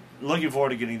 Looking forward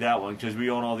to getting that one because we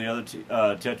own all the other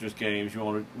Tetris games.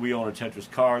 We own a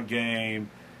Tetris card game,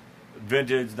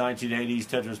 vintage 1980s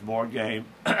Tetris board game.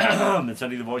 And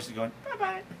suddenly the voice is going,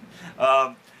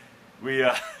 bye-bye.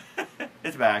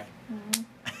 It's back. Mm-hmm.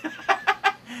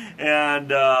 And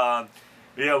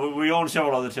yeah, we own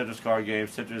several other Tetris card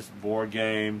games. Tetris board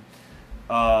game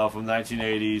from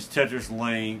 1980s. Tetris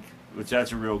Link, which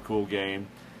that's a real cool game.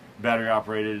 Battery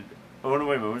operated. Oh no,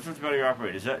 wait a minute. Which one's battery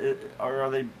operated? Is that? Are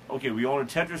they? Okay, we own a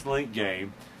Tetris Link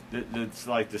game. That's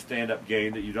like the stand-up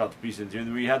game that you drop the piece into. And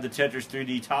then we have the Tetris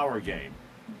 3D Tower game.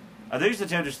 I think it's the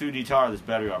Tetris 3D Tower that's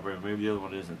battery operated. Maybe the other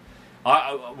one isn't.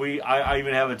 I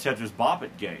even have a Tetris Bop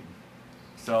It game.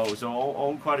 So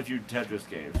own quite a few Tetris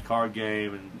games, card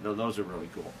game, and those are really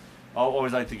cool. I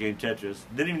always liked the game Tetris.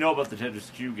 Didn't even know about the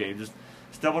Tetris Cube game. Just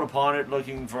stumbled upon it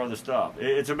looking for other stuff.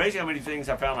 It's amazing how many things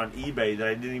I found on eBay that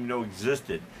I didn't even know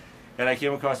existed, and I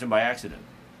came across them by accident.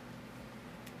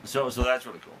 So that's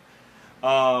really cool.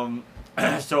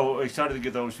 So excited to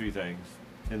get those few things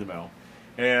in the mail.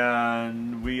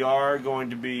 And we are going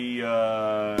to be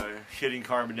hitting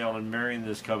Carbondale and Marion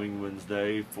this coming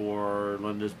Wednesday for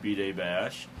Linda's B-Day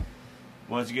Bash.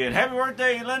 Once again, happy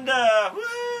birthday, Linda!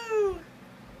 Woo!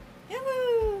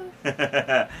 Woo!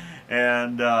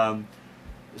 And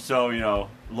so, you know,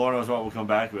 Lord knows what we'll come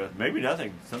back with. Maybe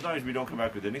nothing. Sometimes we don't come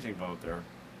back with anything from up there.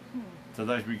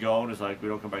 Sometimes we go and it's like we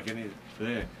don't come back with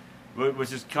anything.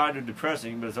 Which is kind of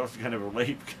depressing, but it's also kind of a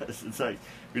relief because it's like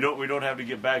we don't have to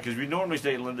get back because we normally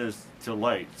stay at Linda's till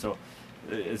late, so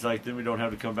it's like then we don't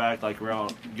have to come back like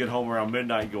get home around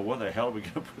midnight and go, what the hell are we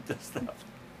gonna put this stuff?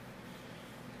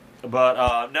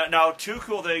 But now two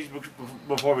cool things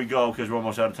before we go because we're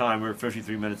almost out of time. We're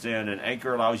 53 minutes in, and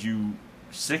Anchor allows you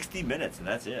 60 minutes, and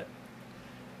that's it.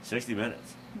 60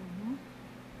 minutes. Mm-hmm.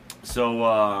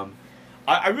 So.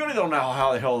 I really don't know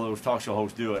how the hell those talk show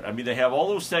hosts do it. I mean, they have all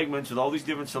those segments with all these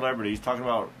different celebrities talking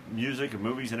about music and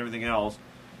movies and everything else,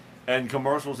 and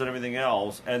commercials and everything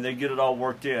else, and they get it all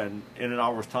worked in an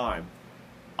hour's time.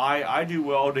 I do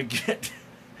well to get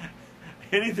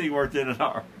anything worked in an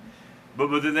hour.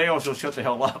 But then they also shut the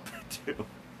hell up, too.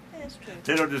 That's true.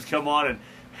 They don't just come on and,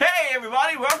 hey,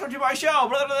 everybody, welcome to my show.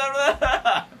 Blah, blah, blah,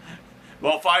 blah.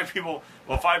 Well, five people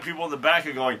in the back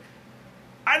are going,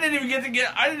 I didn't even get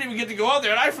to go out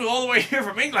there, and I flew all the way here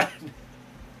from England.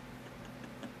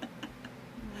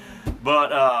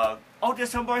 But did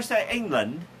somebody say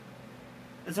England?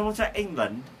 Did someone say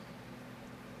England?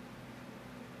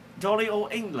 Jolly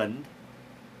old England?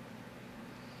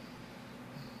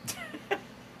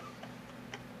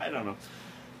 I don't know.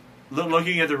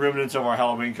 Looking at the remnants of our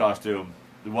Halloween costume,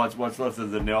 what's left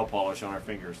of the nail polish on our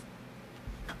fingers,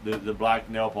 the black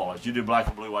nail polish. You did black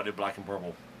and blue. I did black and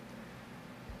purple.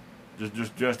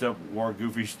 Just dressed up, wore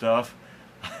goofy stuff.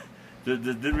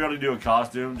 Didn't really do a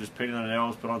costume. Just painted on the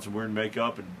nails, put on some weird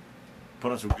makeup, and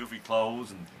put on some goofy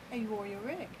clothes. And you wore your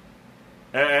wig.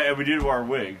 And we did wear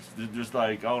wigs. Just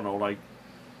like, I don't know,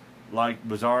 like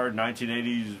bizarre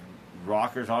 1980s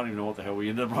rockers. I don't even know what the hell we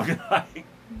ended up looking like.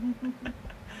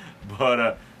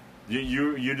 But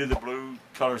you did the blue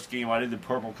color scheme. I did the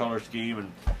purple color scheme,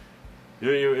 and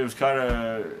it was kind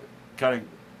of.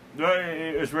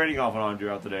 It was raining off and on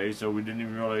throughout the day, so we didn't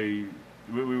even really.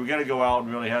 We were going to go out and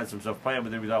really had some stuff planned,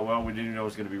 but then we thought, well, we didn't even know it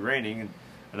was going to be raining, and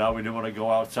now we didn't want to go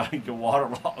outside and get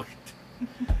waterlogged.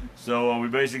 So we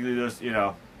basically just,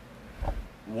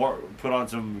 put on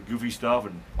some goofy stuff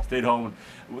and stayed home.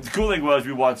 And the cool thing was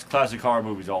we watched classic horror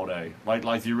movies all day,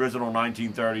 like the original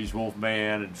 1930s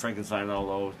Wolfman and Frankenstein and all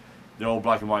those, the old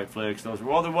black and white flicks. There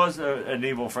was an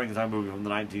evil Frankenstein movie from the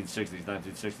 1960s,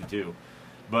 1962.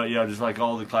 But yeah, just like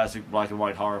all the classic black and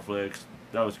white horror flicks.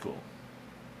 That was cool.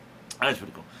 That's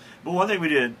pretty cool. But one thing we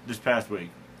did this past week,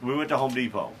 we went to Home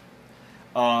Depot.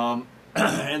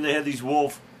 And they had these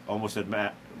wolf, almost said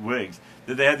wigs,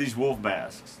 that they had these wolf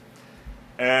masks.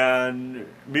 And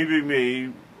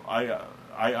me,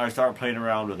 I start playing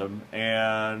around with them,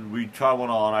 and we try one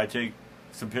on. I take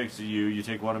some pics of you, you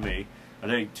take one of me. I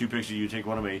take 2 pictures of you, take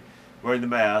one of me, wearing the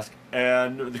mask.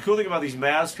 And the cool thing about these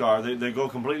masks are they go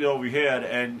completely over your head,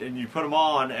 and you put them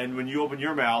on, and when you open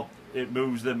your mouth, it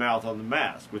moves the mouth on the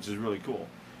mask, which is really cool.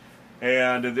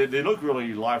 And they look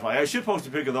really lifelike. I should post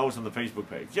a pic of those on the Facebook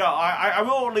page. Yeah, I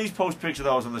will at least post pics of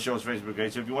those on the show's Facebook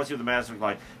page. So if you want to see what the masks look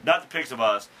like, not the pics of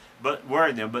us, but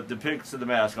wearing them, but the pics of the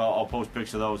mask, I'll post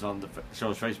pics of those on the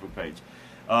show's Facebook page.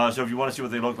 So if you want to see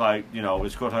what they look like,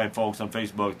 it's Crow Time Folks on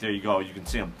Facebook. There you go. You can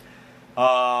see them.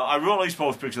 I will at least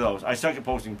post pics of those. I suck at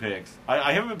posting pics.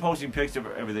 I haven't been posting pics of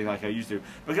everything like I used to.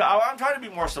 Because I'm trying to be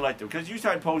more selective. Because you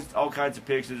started posting all kinds of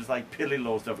pics of just like piddly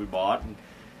little stuff we bought. And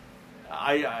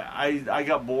I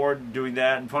got bored doing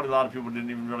that. And probably a lot of people didn't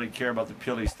even really care about the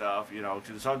pilly stuff.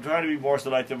 So I'm trying to be more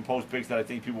selective and post pics that I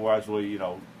think people will actually,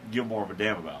 give more of a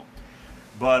damn about.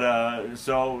 But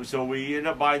so we ended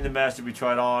up buying the mask that we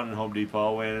tried on at Home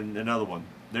Depot and another one.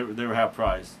 They were half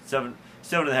price,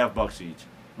 $7.50 each.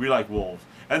 We like wolves.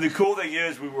 And the cool thing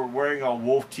is, we were wearing our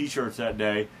wolf T-shirts that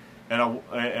day, and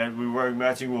we were wearing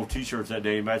matching wolf T-shirts that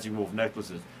day, matching wolf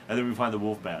necklaces, and then we find the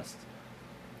wolf masks.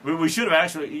 We should have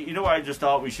actually, what I just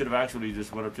thought? We should have actually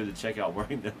just went up to the checkout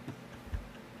wearing them.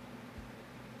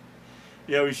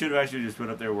 Yeah, we should have actually just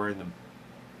went up there wearing them.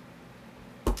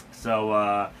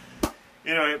 So,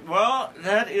 anyway, well,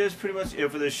 that is pretty much it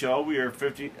for this show. We are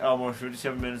almost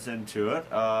 57 minutes into it.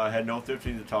 I had no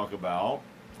 15 to talk about.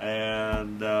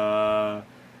 And though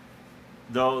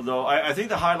I think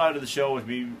the highlight of the show was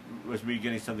me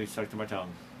getting something stuck to my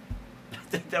tongue. I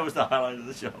think that was the highlight of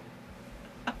the show.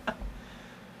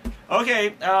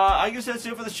 Okay, I guess that's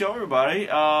it for the show, everybody.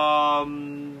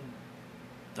 Hope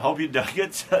you dug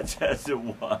it, such as it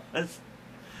was.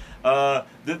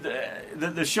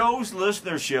 The show's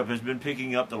listenership has been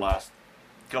picking up the last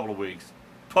couple of weeks.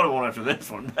 Probably won't after this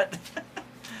one, but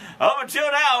up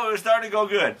until now, it was starting to go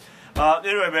good.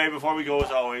 Anyway, babe, before we go,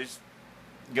 as always,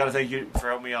 got to thank you for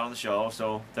helping me out on the show.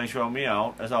 So, thanks for helping me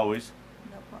out, as always.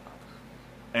 No problem.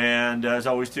 And, as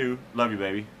always, too, love you,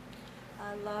 baby.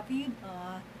 I love you,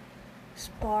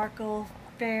 Sparkle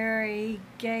Fairy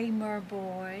Gamer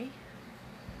Boy.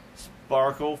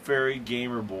 Sparkle Fairy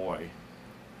Gamer Boy.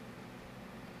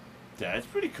 That's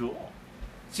pretty cool.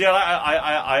 See,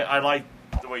 I like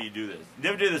the way you do this. You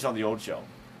never did this on the old show.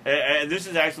 And this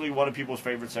is actually one of people's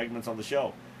favorite segments on the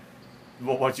show.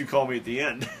 Well, what you call me at the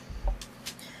end.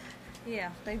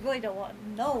 Yeah, they really don't want to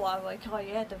know why we call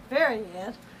you at the very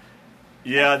end.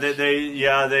 Yeah,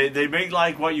 they make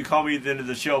like what you call me at the end of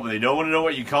the show, but they don't want to know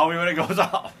what you call me when it goes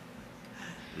off.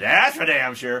 That's for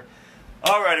damn sure.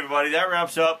 All right, everybody, that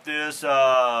wraps up this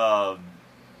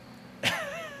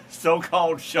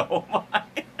so-called show.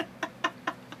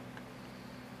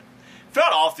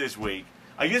 Felt off this week.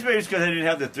 I guess maybe it's because I didn't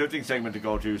have the thrifting segment to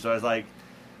go to, so I was like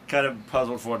kind of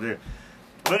puzzled for it there.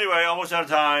 But anyway, almost out of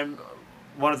time.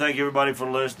 Want to thank everybody for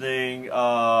listening.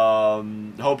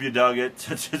 Hope you dug it,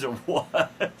 such as it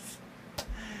was.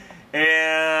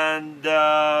 And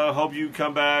hope you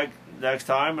come back next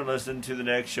time and listen to the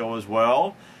next show as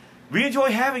well. We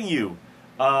enjoy having you.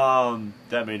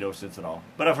 That made no sense at all.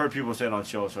 But I've heard people say it on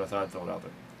shows, so I thought I'd throw it out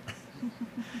there.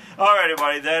 All right,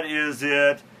 everybody, that is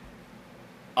it.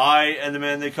 I am the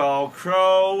man they call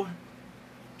Crow.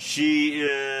 She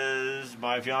is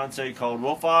my fiance called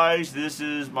Wolf Eyes. This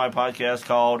is my podcast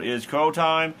called Is Crow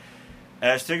Time.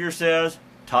 As Tigger says,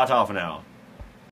 ta-ta for now.